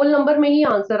कि वो होल नंबर में ही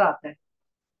आंसर आता है,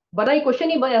 बना ही क्वेश्चन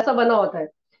ही ऐसा बना होता है.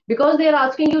 Because they are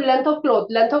asking you length of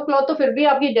cloth. Length of cloth तो फिर भी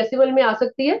आपकी डेसिमल में आ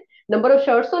सकती है, नंबर ऑफ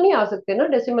शर्ट्स तो नहीं आ सकते ना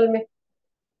डेसिमल में.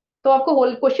 तो आपको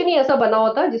होल क्वेश्चन ही ऐसा बना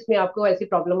होता है जिसमें आपको ऐसी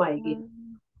प्रॉब्लम आएगी.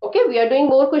 Okay, we are doing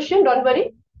more question, don't worry.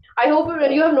 I hope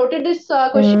you have noted this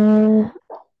question.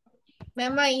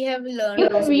 Ma'am I have learn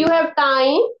this. You have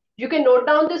time, you can note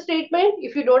down the statement.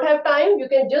 If you don't have time, you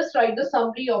can just write the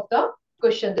summary of the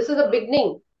question. This is a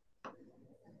beginning,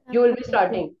 you will be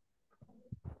starting.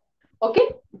 Okay,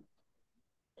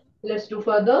 let's do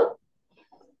further.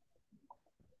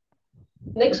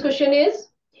 Next question is,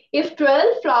 if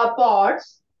 12 flower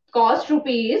pots cost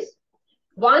rupees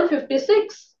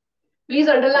 156, please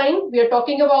underline, we are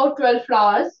talking about 12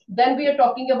 flowers, then we are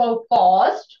talking about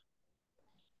cost,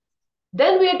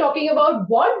 then we are talking about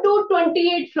what do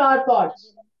 28 flower pots,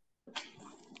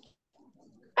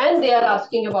 and they are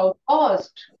asking about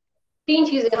cost. तीन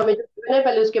चीजें हमें जो given है,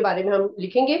 पहले उसके बारे में हम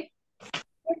लिखेंगे.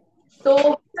 तो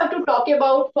we have to talk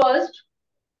about first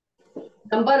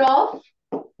number of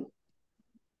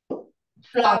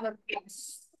flowers. Flower pots.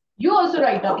 You also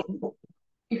write down.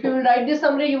 If you will write this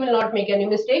summary, you will not make any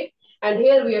mistake. And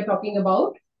here we are talking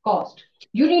about cost.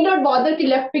 You need not bother कि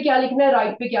left पे क्या लिखना है,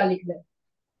 right पे क्या लिखना है.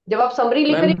 जब आप summary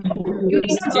लिख रहे हो, you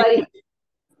need not worry.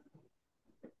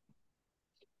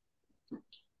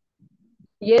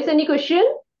 Yes, any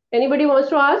question? Anybody wants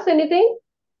to ask anything?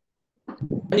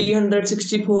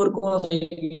 364 को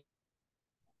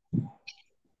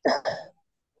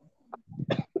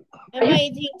Am I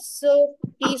think so?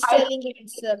 He's telling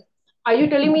answer. Are you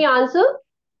telling me answer?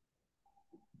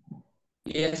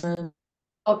 yes ma'am.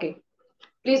 Okay.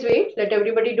 Please wait. Let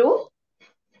everybody do.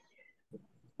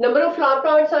 Number of flower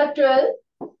pots are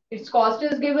 12. Its cost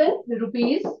is given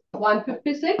rupees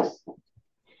 156.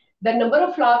 The number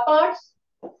of flower pots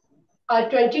are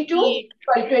 22,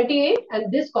 28,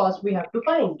 and this cost we have to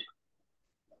find.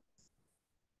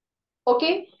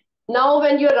 Okay. Now,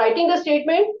 when you are writing the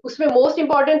statement, usme most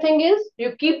important thing is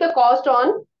you keep the cost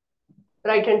on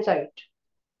right hand side.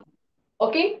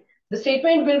 Okay. The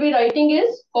statement we'll be writing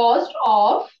is cost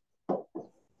of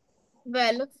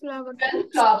 12 flower 12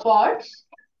 pots flower pots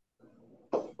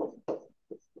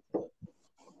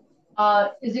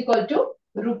is equal to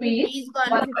rupees rupees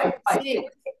 1556. 156.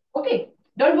 Okay,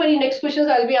 don't worry, next question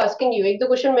I will be asking you. एक दो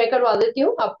question मैं करवा देती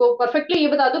हूँ आपको. Perfectly ये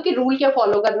बता दो कि रूल क्या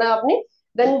फॉलो करना है आपने.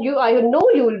 Then you, I know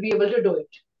you will be able to do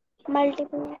it.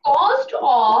 Multiple cost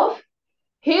of,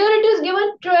 here it is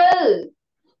given 12.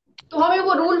 तो हमें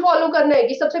वो रूल फॉलो करना है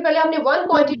कि सबसे पहले हमने वन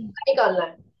क्वांटिटी निकालना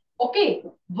है. Okay,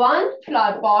 one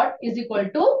flower pot is equal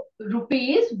to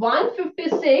rupees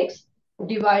 156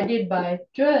 divided by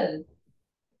 12.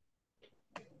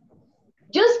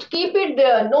 Just keep it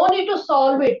there, no need to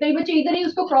solve it. कई बच्चे इधर ही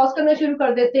उसको क्रॉस करना शुरू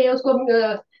कर देते हैं, उसको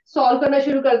सॉल्व करना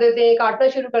शुरू कर देते हैं, काटना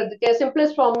शुरू कर देते हैं,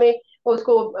 सिंपलेस्ट फॉर्म में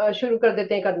उसको शुरू कर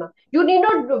देते हैं करना. You need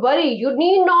not worry, you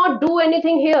need not do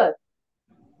anything here.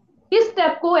 इस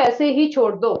स्टेप को ऐसे ही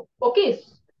छोड़ दो. Okay,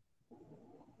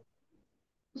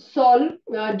 solve,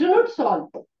 do not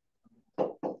solve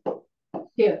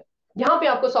here. यहां पे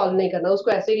आपको सॉल्व नहीं करना,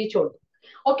 उसको ऐसे ही छोड़ दो.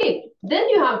 Okay, then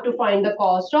you have to find the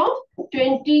cost of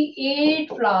 28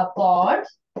 flower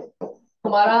pots.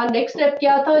 हमारा नेक्स्ट स्टेप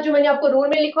क्या था जो मैंने आपको रूल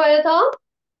में लिखवाया था?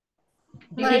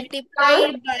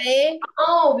 Multiplied by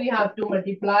Now we have to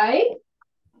multiply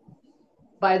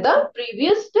by the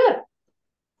previous step.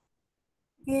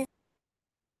 Yeah.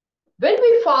 When we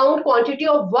found quantity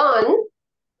of 1,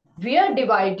 we are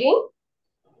dividing.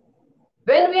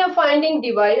 When we are finding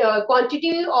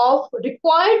quantity of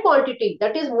required quantity,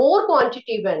 that is more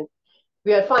quantity, when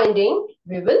we are finding,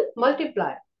 we will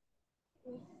multiply.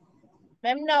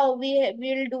 ma'am, now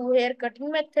will do here cutting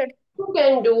method. You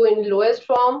can do in lowest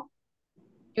form.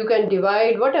 You can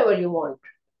divide whatever you want.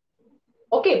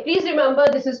 Okay, please remember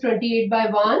this is 28 by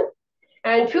 1.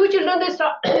 And few children, they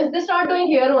start they start doing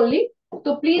here only.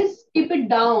 So please keep it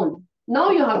down. Now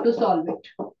you have to solve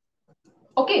it.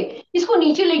 Okay, इसको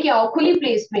नीचे लेके आओ खुली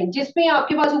place में, जिसमें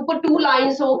आपके पास ऊपर 2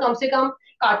 lines हो कम से कम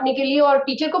काटने के लिए, और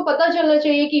टीचर को पता चलना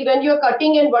चाहिए कि when you are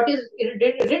cutting and what is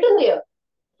written there.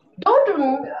 Don't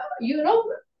you know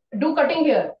do cutting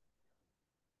here.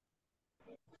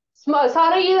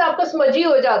 सारा ये आपका स्मजी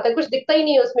हो जाता है, कुछ दिखता ही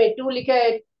नहीं है उसमें. 2 लिखा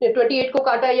है, 28 को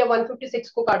काटा है या 156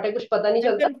 को काटा है, कुछ पता नहीं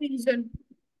And चलता. confusion.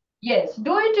 Yes,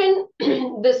 do it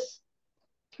in this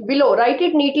below. Write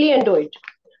it neatly and do it.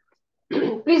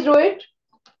 Please do it.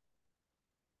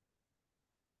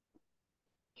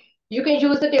 You can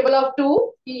use the table of 2.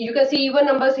 You can see even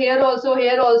numbers here also,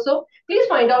 here also. Please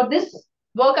find out this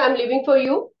work I'm leaving for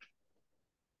you.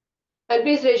 And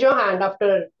please raise your hand after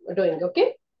doing, okay?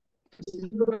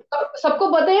 सबको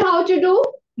पता है how to do?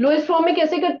 Lowest form में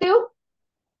कैसे करते हो?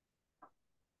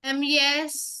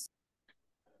 Yes.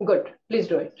 Good. Please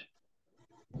do it.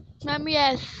 Ma'am,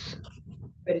 yes.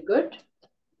 Very good.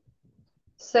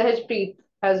 Sahajpreet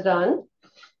has done.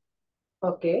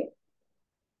 Okay.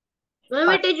 Ma'am,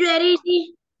 it is very easy.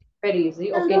 Very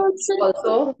easy. Okay.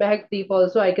 Also, Mehakdeep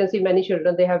also, I can see many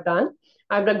children they have done.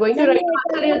 I'm going to write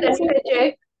answer here, then you can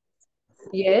check.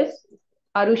 Yes.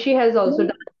 Arushi has also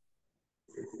done.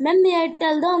 Ma'am, may I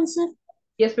tell the answer?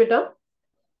 Yes, beta.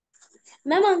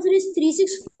 Ma'am, answer is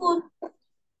 364.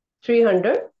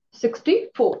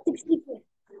 364. 64.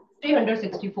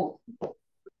 364.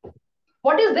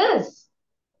 What is this?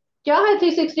 क्या है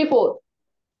 364?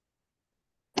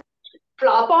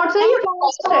 Flower pots है या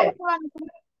cost है?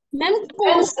 Ma'am,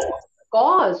 cost.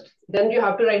 Cost. Then you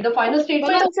have to write the final Ma'am,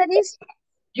 statement. answer is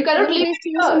You cannot leave it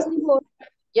here. 364.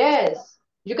 Yes.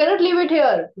 You cannot leave it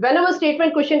here. Whenever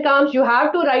statement question comes, you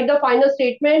have to write the final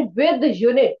statement with the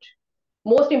unit.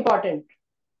 Most important.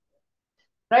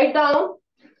 Write down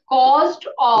cost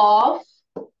of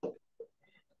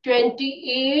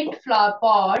 28 flower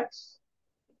pots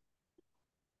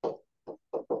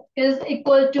is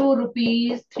equal to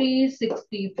rupees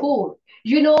 364.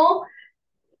 You know,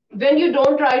 when you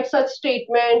don't write such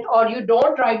statement or you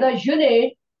don't write the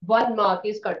unit, 1 mark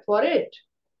is cut for it.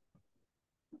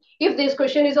 If this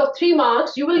question is of 3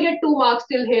 marks, you will get 2 marks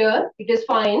till here. It is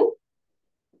fine.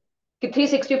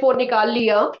 364 निकाल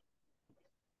लिया.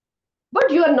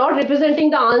 But you are not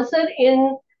representing the answer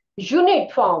in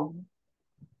unit form.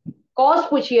 Cost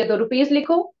पूछिए तो rupees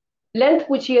लिखो. Length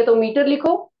पूछिए तो meter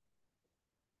लिखो.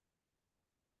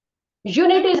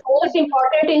 Unit is most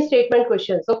important in statement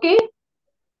questions. Okay?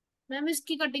 Ma'am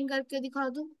इसकी cutting करके दिखा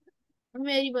दो.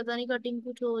 मेरी पता नहीं कटिंग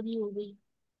कुछ और ही हो गई.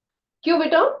 क्यों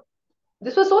बेटा?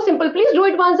 This was so simple. Please do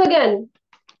it once again.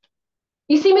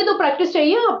 इसी में तो प्रैक्टिस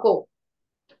चाहिए आपको.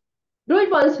 Do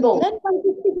it once more. Ma'am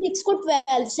 156 को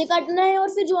 12 से काटना है और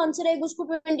फिर जो आंसर आएगा उसको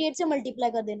 28 से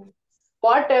मल्टीप्लाई कर देना.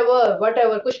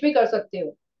 Whatever, कुछ भी कर सकते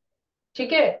हो.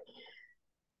 ठीक है?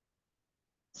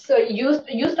 So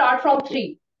you start from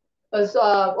 3.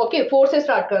 Okay, 4 से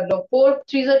start कर लो. 4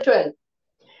 3s are 12.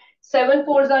 7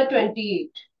 fours are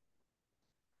 28.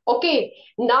 Okay,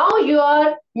 now you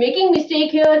are making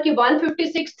mistake here कि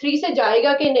 156 3 से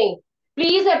जाएगा कि नहीं.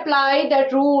 Please apply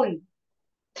that rule.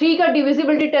 3 का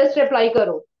divisibility test apply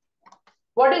करो.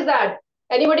 What is that?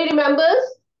 Anybody remembers?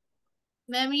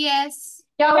 Ma'am, yes.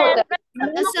 क्या होता है?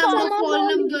 The sum of all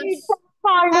numbers.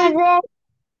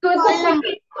 तो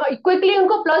क्विकली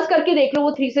उनको प्लस करके देख लो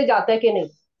वो 3 से जाता है कि नहीं.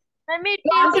 Ma'am,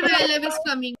 12 is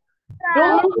coming.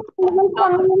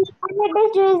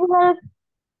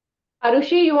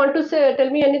 Arushi, you want to say, tell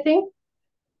me anything?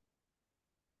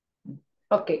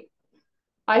 Okay.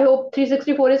 I hope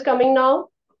 364 is coming now.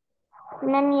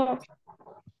 Yes.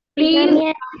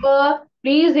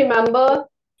 Please remember,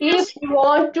 if you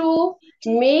want to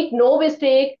make no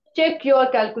mistake, check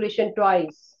your calculation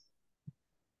twice.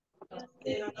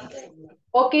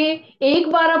 Okay, एक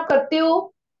बार आप करते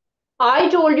हो. I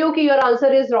told you कि your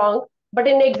answer is wrong, but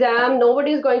in exam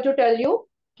nobody is going to tell you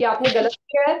कि आपने गलत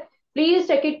किया है. Please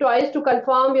check it twice to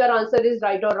confirm your answer is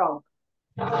right or wrong.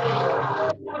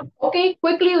 Okay,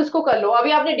 quickly उसको कर लो.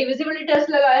 अभी आपने divisibility test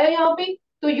लगाया है यहाँ पे,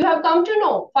 तो you have come to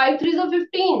know 5 3s are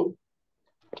 15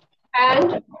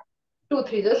 and 2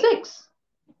 3s are 6.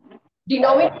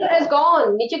 Denominator has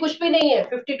gone. नीचे कुछ भी नहीं है.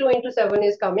 52 into 7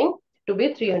 is coming to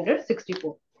be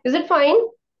 364. Is it fine?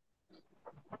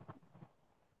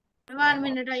 1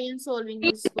 minute, I am solving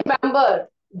this. Remember,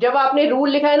 जब आपने रूल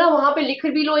लिखा है ना वहां पे लिख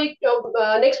भी लो. एक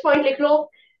नेक्स्ट पॉइंट लिख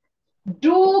लो.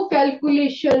 Do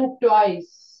calculation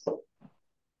twice.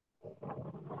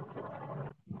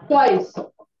 Twice.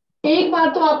 एक बार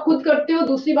तो आप खुद करते हो,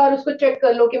 दूसरी बार उसको चेक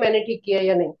कर लो कि मैंने ठीक किया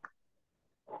या नहीं.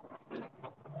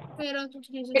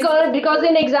 Because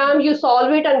in exam you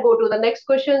solve it and go to the next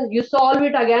question. You solve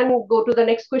it again, go to the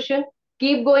next question.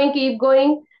 Keep going, keep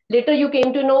going. Later you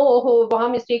came to know, ओहो वहां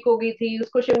mistake हो गई थी, उस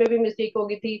question में भी mistake हो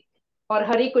गई थी, और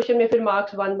हर एक क्वेश्चन में फिर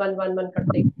मार्क्स 1 1 1 1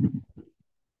 कटते.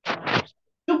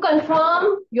 To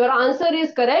confirm your answer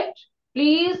is correct,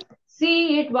 please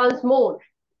see it once more.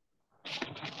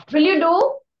 Will you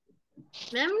do?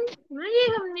 Ma'am ये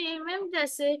हमने मैम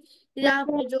जैसे यहाँ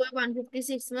पे जो है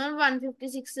 156 मैम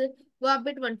 156 वहाँ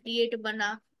पे 28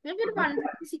 बना. मैं फिर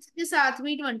 156 के साथ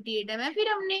भी 28 है. मैं फिर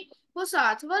हमने वो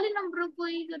साथ वाले नंबर को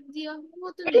ही कर दिया.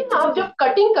 वो तो लेकिन आप जब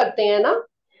कटिंग करते हैं ना,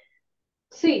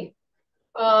 सी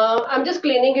I am just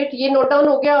cleaning it. ये नोट डाउन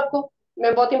हो गया आपको?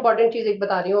 मैं बहुत इंपॉर्टेंट चीज एक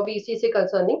बता रही हूँ अभी इसी से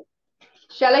concerning.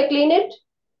 Shall I clean it?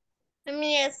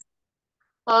 Yes.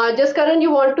 Just Karan,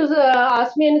 you want to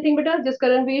ask me anything, beta? Just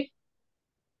Karan, be.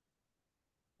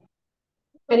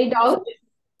 Any doubt?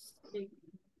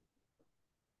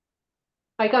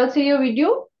 I can't see your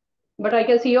video, but I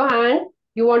can see your hand.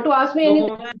 You want to ask me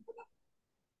anything?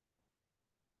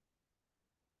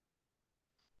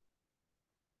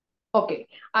 Okay,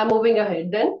 I'm moving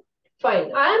ahead then.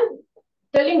 Fine. I am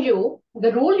telling you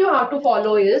the rule you have to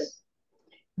follow is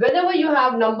whenever you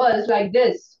have numbers like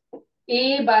this,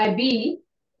 A by B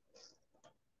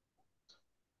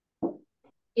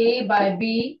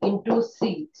into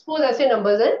C. Suppose ऐसे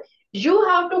numbers हैं. You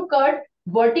have to cut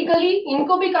vertically.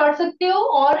 इनको भी काट सकते हो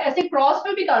और ऐसे cross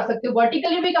पे भी काट सकते हो.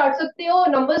 Vertically भी काट सकते हो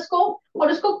numbers को,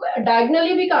 और उसको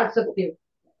diagonally भी काट सकते हो.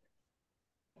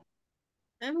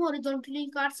 मैम हॉरिजॉन्टली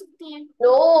काट सकते हैं.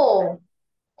 No,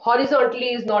 horizontally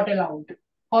is not allowed.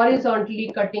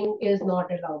 Horizontally cutting is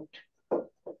not allowed.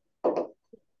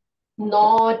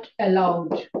 Not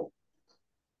allowed.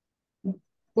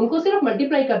 उनको सिर्फ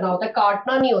मल्टीप्लाई करना होता है,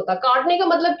 काटना नहीं होता. काटने का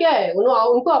मतलब क्या है?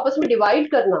 उनको आपस में डिवाइड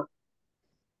करना.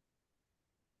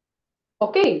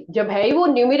 ओके, जब है ही वो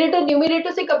न्यूमिरेटर,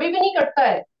 न्यूमिरेटर से कभी भी नहीं कटता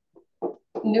है.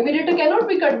 Numerator can not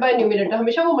be cut by numerator.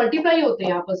 हमेशा वो मल्टीप्लाई होते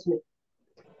हैं आपस में.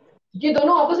 ये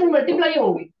दोनों आपस में मल्टीप्लाई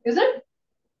होंगे. Is it?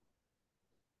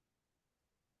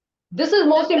 This is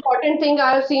most important thing.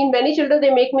 I have seen many children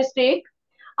they make mistake.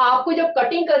 आपको जब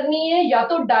कटिंग करनी है या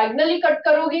तो डायगनली कट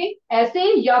करोगे ऐसे,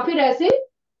 या फिर ऐसे,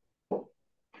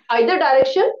 आइदर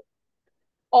डायरेक्शन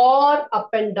और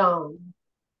अप एंड डाउन.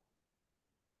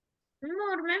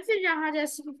 और मैं फिर यहाँ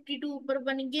जैसे 52 ऊपर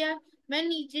बन गया. मैं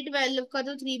नीचे 12 का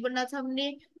जो 3 बना था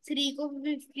हमने 3 को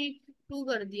 52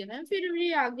 कर दिया. मैम फिर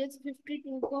ये आगे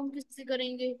 52 को हम किससे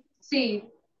करेंगे? सी,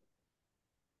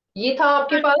 ये था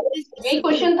आपके पास, यही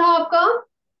क्वेश्चन था आपका.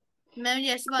 Ma'am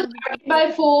yes 150 by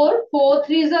 4, 4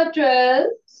 3s are 12,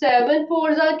 7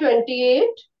 4s are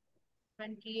 28.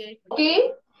 28. Okay,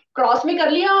 cross में कर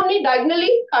लिया हमने, डायगनली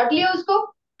काट लिया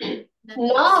उसको.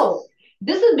 Now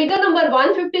this is bigger number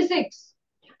 156.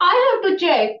 I have to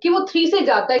check कि वो 3 से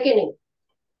जाता है कि नहीं.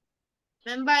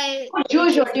 Ma'am bye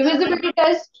divisibility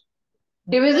test.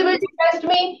 Divisibility test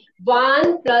में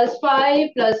 1 plus 5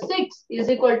 plus 6 is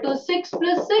equal to 6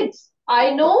 plus 6.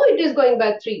 I know it is going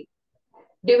by 3.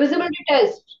 Divisibility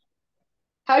test.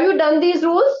 Have you done these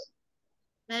rules?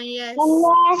 Yes.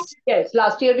 Yes. Yes,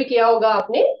 last year भी किया होगा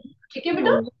आपने. ठीक है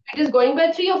बेटा. It is going by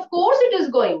 3. Of course it is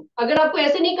going. अगर आपको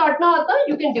ऐसे नहीं काटना आता,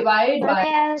 you can divide by.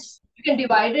 Yes. You can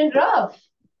divide and rough.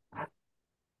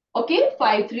 Okay,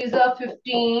 5 3s are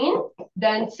 15.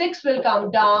 Then 6 will come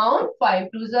down. 5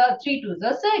 2s are 3 2s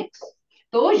are 6.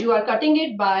 So you are cutting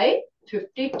it by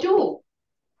 52.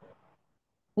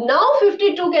 Now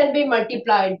 52 can be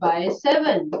multiplied by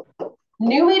 7.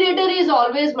 Numerator is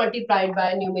always multiplied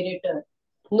by numerator.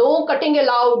 No cutting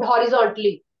allowed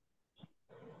horizontally.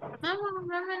 Ma'am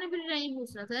मैंने फिर नहीं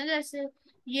पूछना था जैसे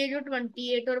ये जो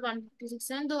 28 और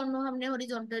 156 हैं दोनों हमने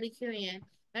हॉरिजॉन्टल लिखे हुए हैं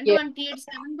एंड Yes. 28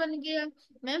 7 बन गया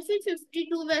मैम फिर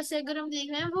 52 वैसे अगर हम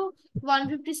देख रहे हैं वो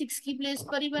 156 की प्लेस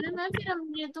पर ही बने मैम फिर हम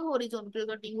ये तो हॉरिजॉन्टल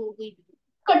कटिंग हो गई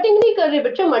कटिंग नहीं कर रहे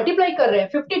बच्चे, मल्टीप्लाई कर रहे हैं.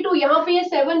 52 यहाँ पे है,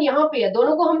 7 यहाँ पे है,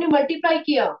 दोनों को हमने मल्टीप्लाई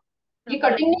किया. ये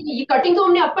कटिंग नहीं, ये कटिंग तो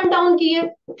हमने अप एंड डाउन की है.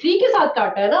 3 के साथ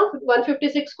काटा है ना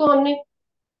 156 को हमने,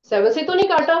 7 से तो नहीं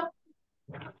काटा.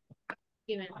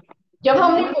 मैम जब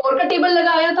हमने 4 का टेबल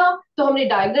लगाया था तो हमने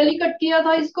डायगनली कट किया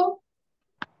था इसको.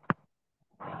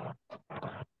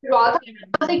 शुरुआत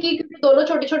से की क्योंकि दोनों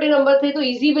छोटे छोटे नंबर थे तो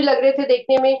इजी भी लग रहे थे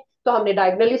देखने में, तो हमने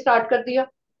डायगनली स्टार्ट कर दिया.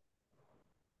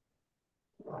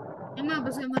 मैम अब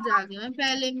समझ आ गया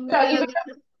आगे बेटा.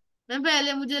 मैम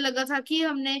पहले मुझे लगा था कि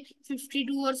हमने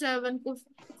 52 और 7 को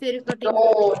फिर No, कटिंग कर दी no,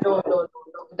 no, no,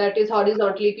 no. That is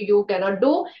horizontally you cannot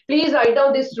do. Please write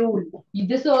down this rule.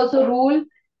 This is also rule.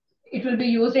 It will be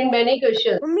used in many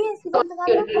questions. Mummy ऐसे बंद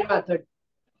कर लो. Unitary method.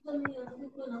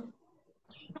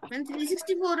 मैम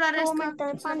 364 आ रहा है 2 इसका minute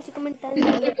 5 minute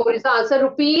 364 is the answer.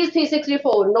 Rupees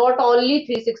 364, not only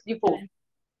 364.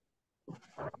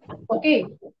 Okay.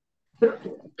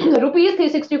 Rupees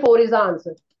 364 is the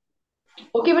answer.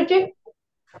 Okay, बच्चे.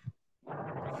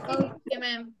 Okay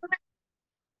ma'am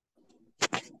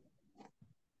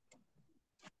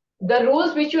The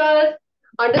rules which you are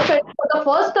understanding for the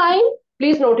first time,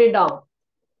 please note it down.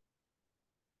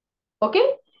 Okay.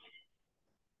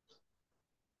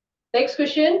 Next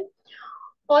question.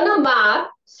 On a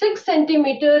map, 6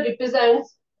 centimeter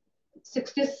represents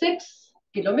 66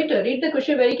 kilometer. Read the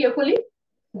question very carefully.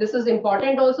 This is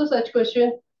important also, such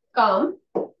question come.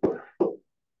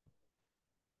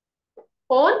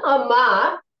 On a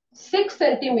map, 6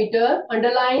 centimeter,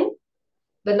 underline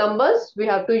the numbers we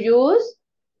have to use.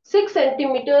 6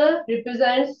 centimeter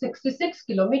represents 66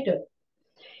 kilometer.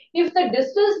 If the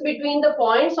distance between the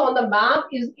points on the map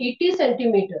is 80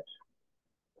 centimeter,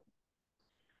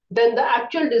 then the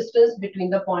actual distance between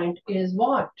the point is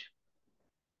what?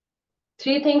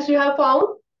 3 things you have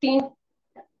found.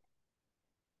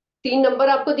 तीन number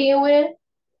आपको दिए हुए हैं.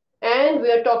 And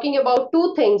we are talking about 2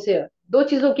 things here. 2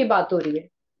 चीजों की बात हो रही है.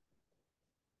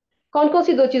 कौन कौन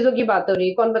सी 2 चीजों की बात हो रही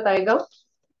है, कौन बताएगा?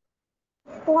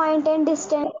 Point and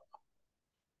distance.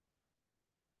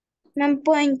 Ma'am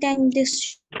point and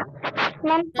distance.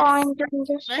 Ma'am point and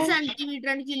distance. Centimetre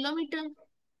and kilometre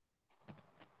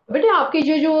बेटे आपके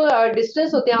जो जो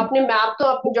डिस्टेंस होते हैं, आपने मैप तो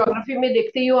आप ज्योग्राफी में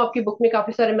देखते ही हो, आपकी बुक में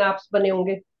काफी सारे मैप्स बने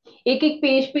होंगे. एक एक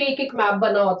पेज पे एक एक मैप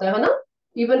बना होता है ना.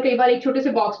 इवन कई बार एक छोटे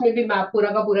से बॉक्स में भी मैप पूरा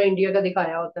का पूरा इंडिया का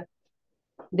दिखाया होता है.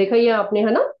 देखा ही है आपने,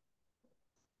 है ना.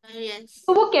 यस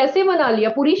तो वो कैसे बना लिया,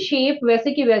 पूरी शेप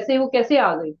वैसे की वैसे वो कैसे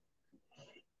आ गई?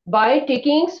 By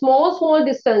taking small small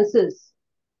distances.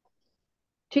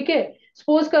 ठीक है.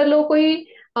 सपोज कर लो कोई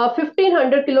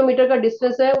 1500 किलोमीटर का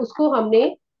डिस्टेंस है, उसको हमने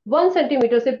 1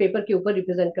 सेंटीमीटर से पेपर के ऊपर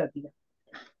रिप्रेजेंट कर दिया.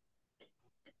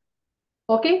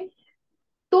 ओके.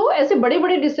 तो ऐसे बड़े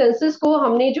बड़े डिस्टेंसेस को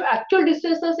हमने, जो एक्चुअल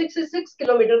डिस्टेंस था 66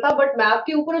 किलोमीटर था, बट मैप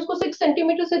के ऊपर उसको 6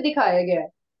 सेंटीमीटर से दिखाया गया है.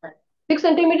 6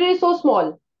 centimetre is so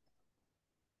small,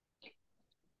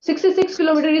 66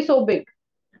 kilometer is so big.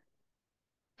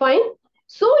 Fine.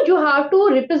 So you have to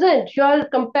represent, you are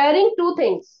comparing 2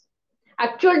 things,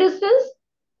 actual distance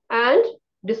and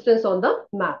distance on the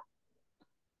map.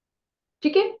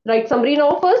 ठीक है. Write summary now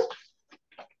first.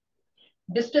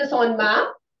 Distance on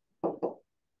map.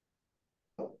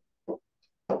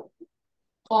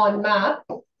 On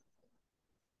map.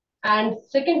 And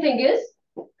second thing is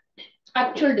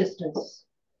actual distance.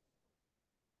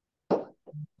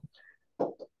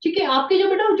 ठीक है. आपके जो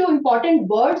बेटा जो important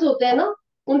words होते हैं ना,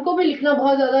 उनको भी लिखना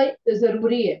बहुत ज्यादा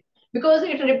जरूरी है, बिकॉज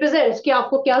इट रिप्रेजेंट्स कि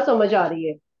आपको क्या समझ आ रही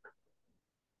है.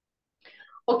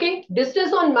 Okay.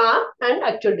 Distance on map and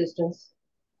actual distance,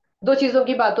 2 चीजों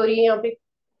की बात हो रही है यहाँ पे.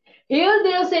 Here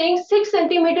they are saying 6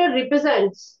 centimeter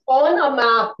represents on a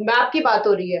map. Map की बात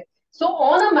हो रही है. So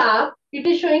on a map it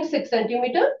is showing 6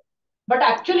 centimeter, but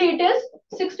actually it is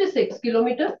 66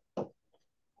 kilometer.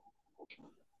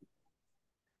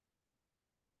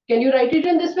 Can you write it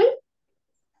in this way?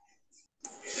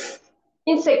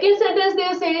 In second sentence, they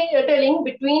are saying, telling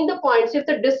between the points, if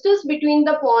the distance between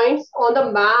the points on the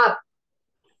map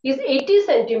is 80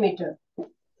 centimeter,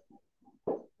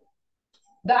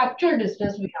 the actual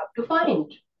distance we have to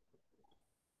find.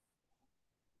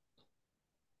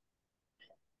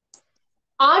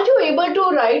 Are you able to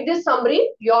write this summary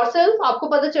yourself? आपको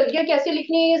पता चल गया कैसे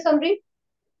लिखनी है ये summary?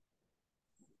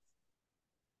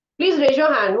 Please raise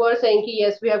your hand who are saying कि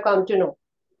yes, we have come to know.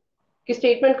 कि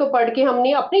स्टेटमेंट को पढ़ के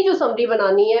हमने अपनी जो समरी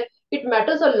बनानी है, इट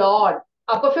मैटर्स अ लॉट.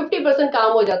 आपका 50%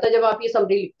 काम हो जाता है जब आप ये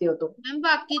समरी लिखते हो तो. मैम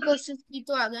बाकी क्वेश्चंस की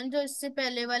तो आ गए जो इससे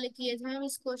पहले वाले किए थे मैम.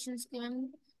 इस क्वेश्चंस की मैम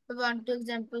 1-2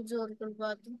 एग्जांपल्स और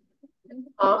करवा दूं.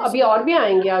 हाँ, अभी और भी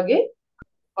आएंगे आगे,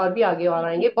 और भी आगे और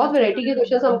आएंगे. बहुत वैरायटी के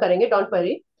क्वेश्चंस हम करेंगे, don't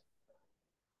worry.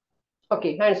 Okay,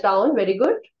 hands down. Very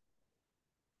good.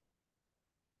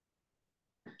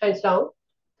 Hands down.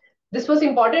 This was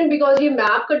important because ये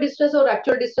मैप का डिस्टेंस और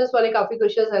एक्चुअल डिस्टेंस वाले काफी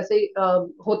क्वेश्चन ऐसे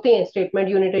होते हैं, स्टेटमेंट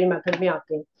यूनिटरी मेथड में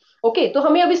आते हैं. ओके, तो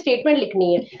हमें अभी स्टेटमेंट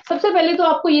लिखनी है. सबसे पहले तो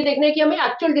आपको ये देखना है कि हमें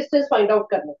एक्चुअल डिस्टेंस फाइंड आउट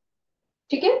करना है.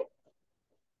 ठीक है,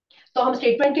 तो हम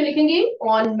स्टेटमेंट क्या लिखेंगे?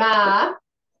 On map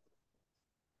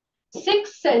 6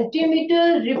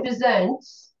 centimetre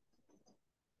represents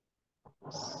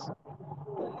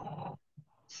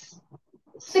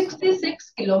 66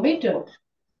 kilometre.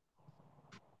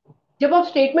 जब आप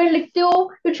स्टेटमेंट लिखते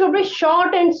हो, it should be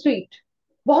short and sweet.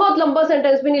 बहुत लंबा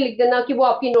सेंटेंस भी नहीं लिख देना कि वो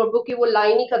आपकी नोटबुक की वो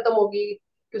लाइन ही खत्म होगी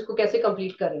कि उसको कैसे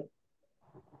कंप्लीट करें.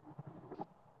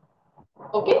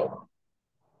 ओके,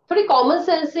 थोड़ी कॉमन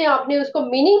सेंस से आपने उसको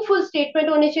मीनिंगफुल स्टेटमेंट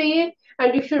होने चाहिए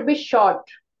and you should be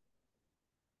short,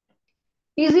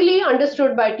 easily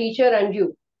understood by teacher and you.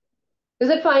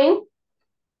 Is it fine?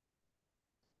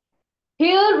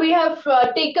 Here we have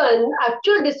taken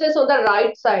actual distance on the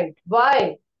right side. Why?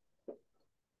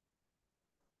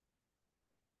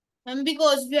 Ma'am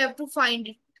because we have to find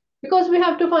it. Because we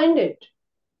have to find it.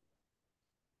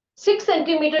 6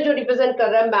 centimetre जो represent कर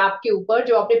रहा है map के ऊपर,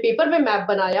 जो आपने paper में map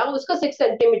बनाया, उसका 6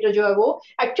 सेंटीमीटर जो है वो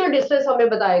एक्चुअल डिस्टेंस हमें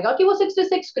बताएगा कि वो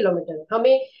 66 किलोमीटर है.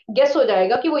 हमें गेस हो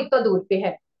जाएगा कि वो इतना दूर पे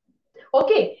है.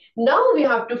 Okay, now we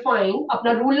have to find.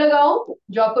 अपना रूल लगाओ,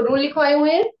 जो आपको रूल लिखवाए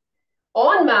हुए हैं.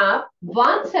 On map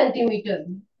 1 centimetre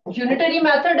unitary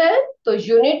method है, तो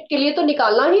यूनिट के लिए तो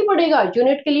निकालना ही पड़ेगा.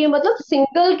 यूनिट के लिए मतलब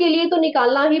सिंगल के लिए तो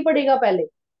निकालना ही पड़ेगा पहले,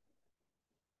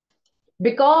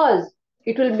 because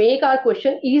it will make our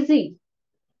question easy.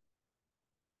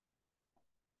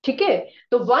 ठीक है,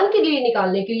 तो 1 के लिए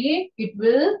निकालने के लिए it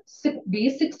will be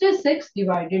 66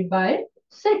 divided by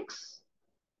 6.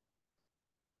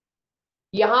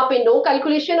 यहां पे no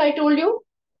calculation, I told you.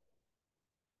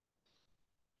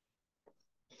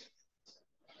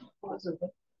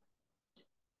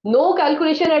 No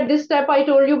calculation at this step, I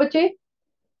told you बच्चे.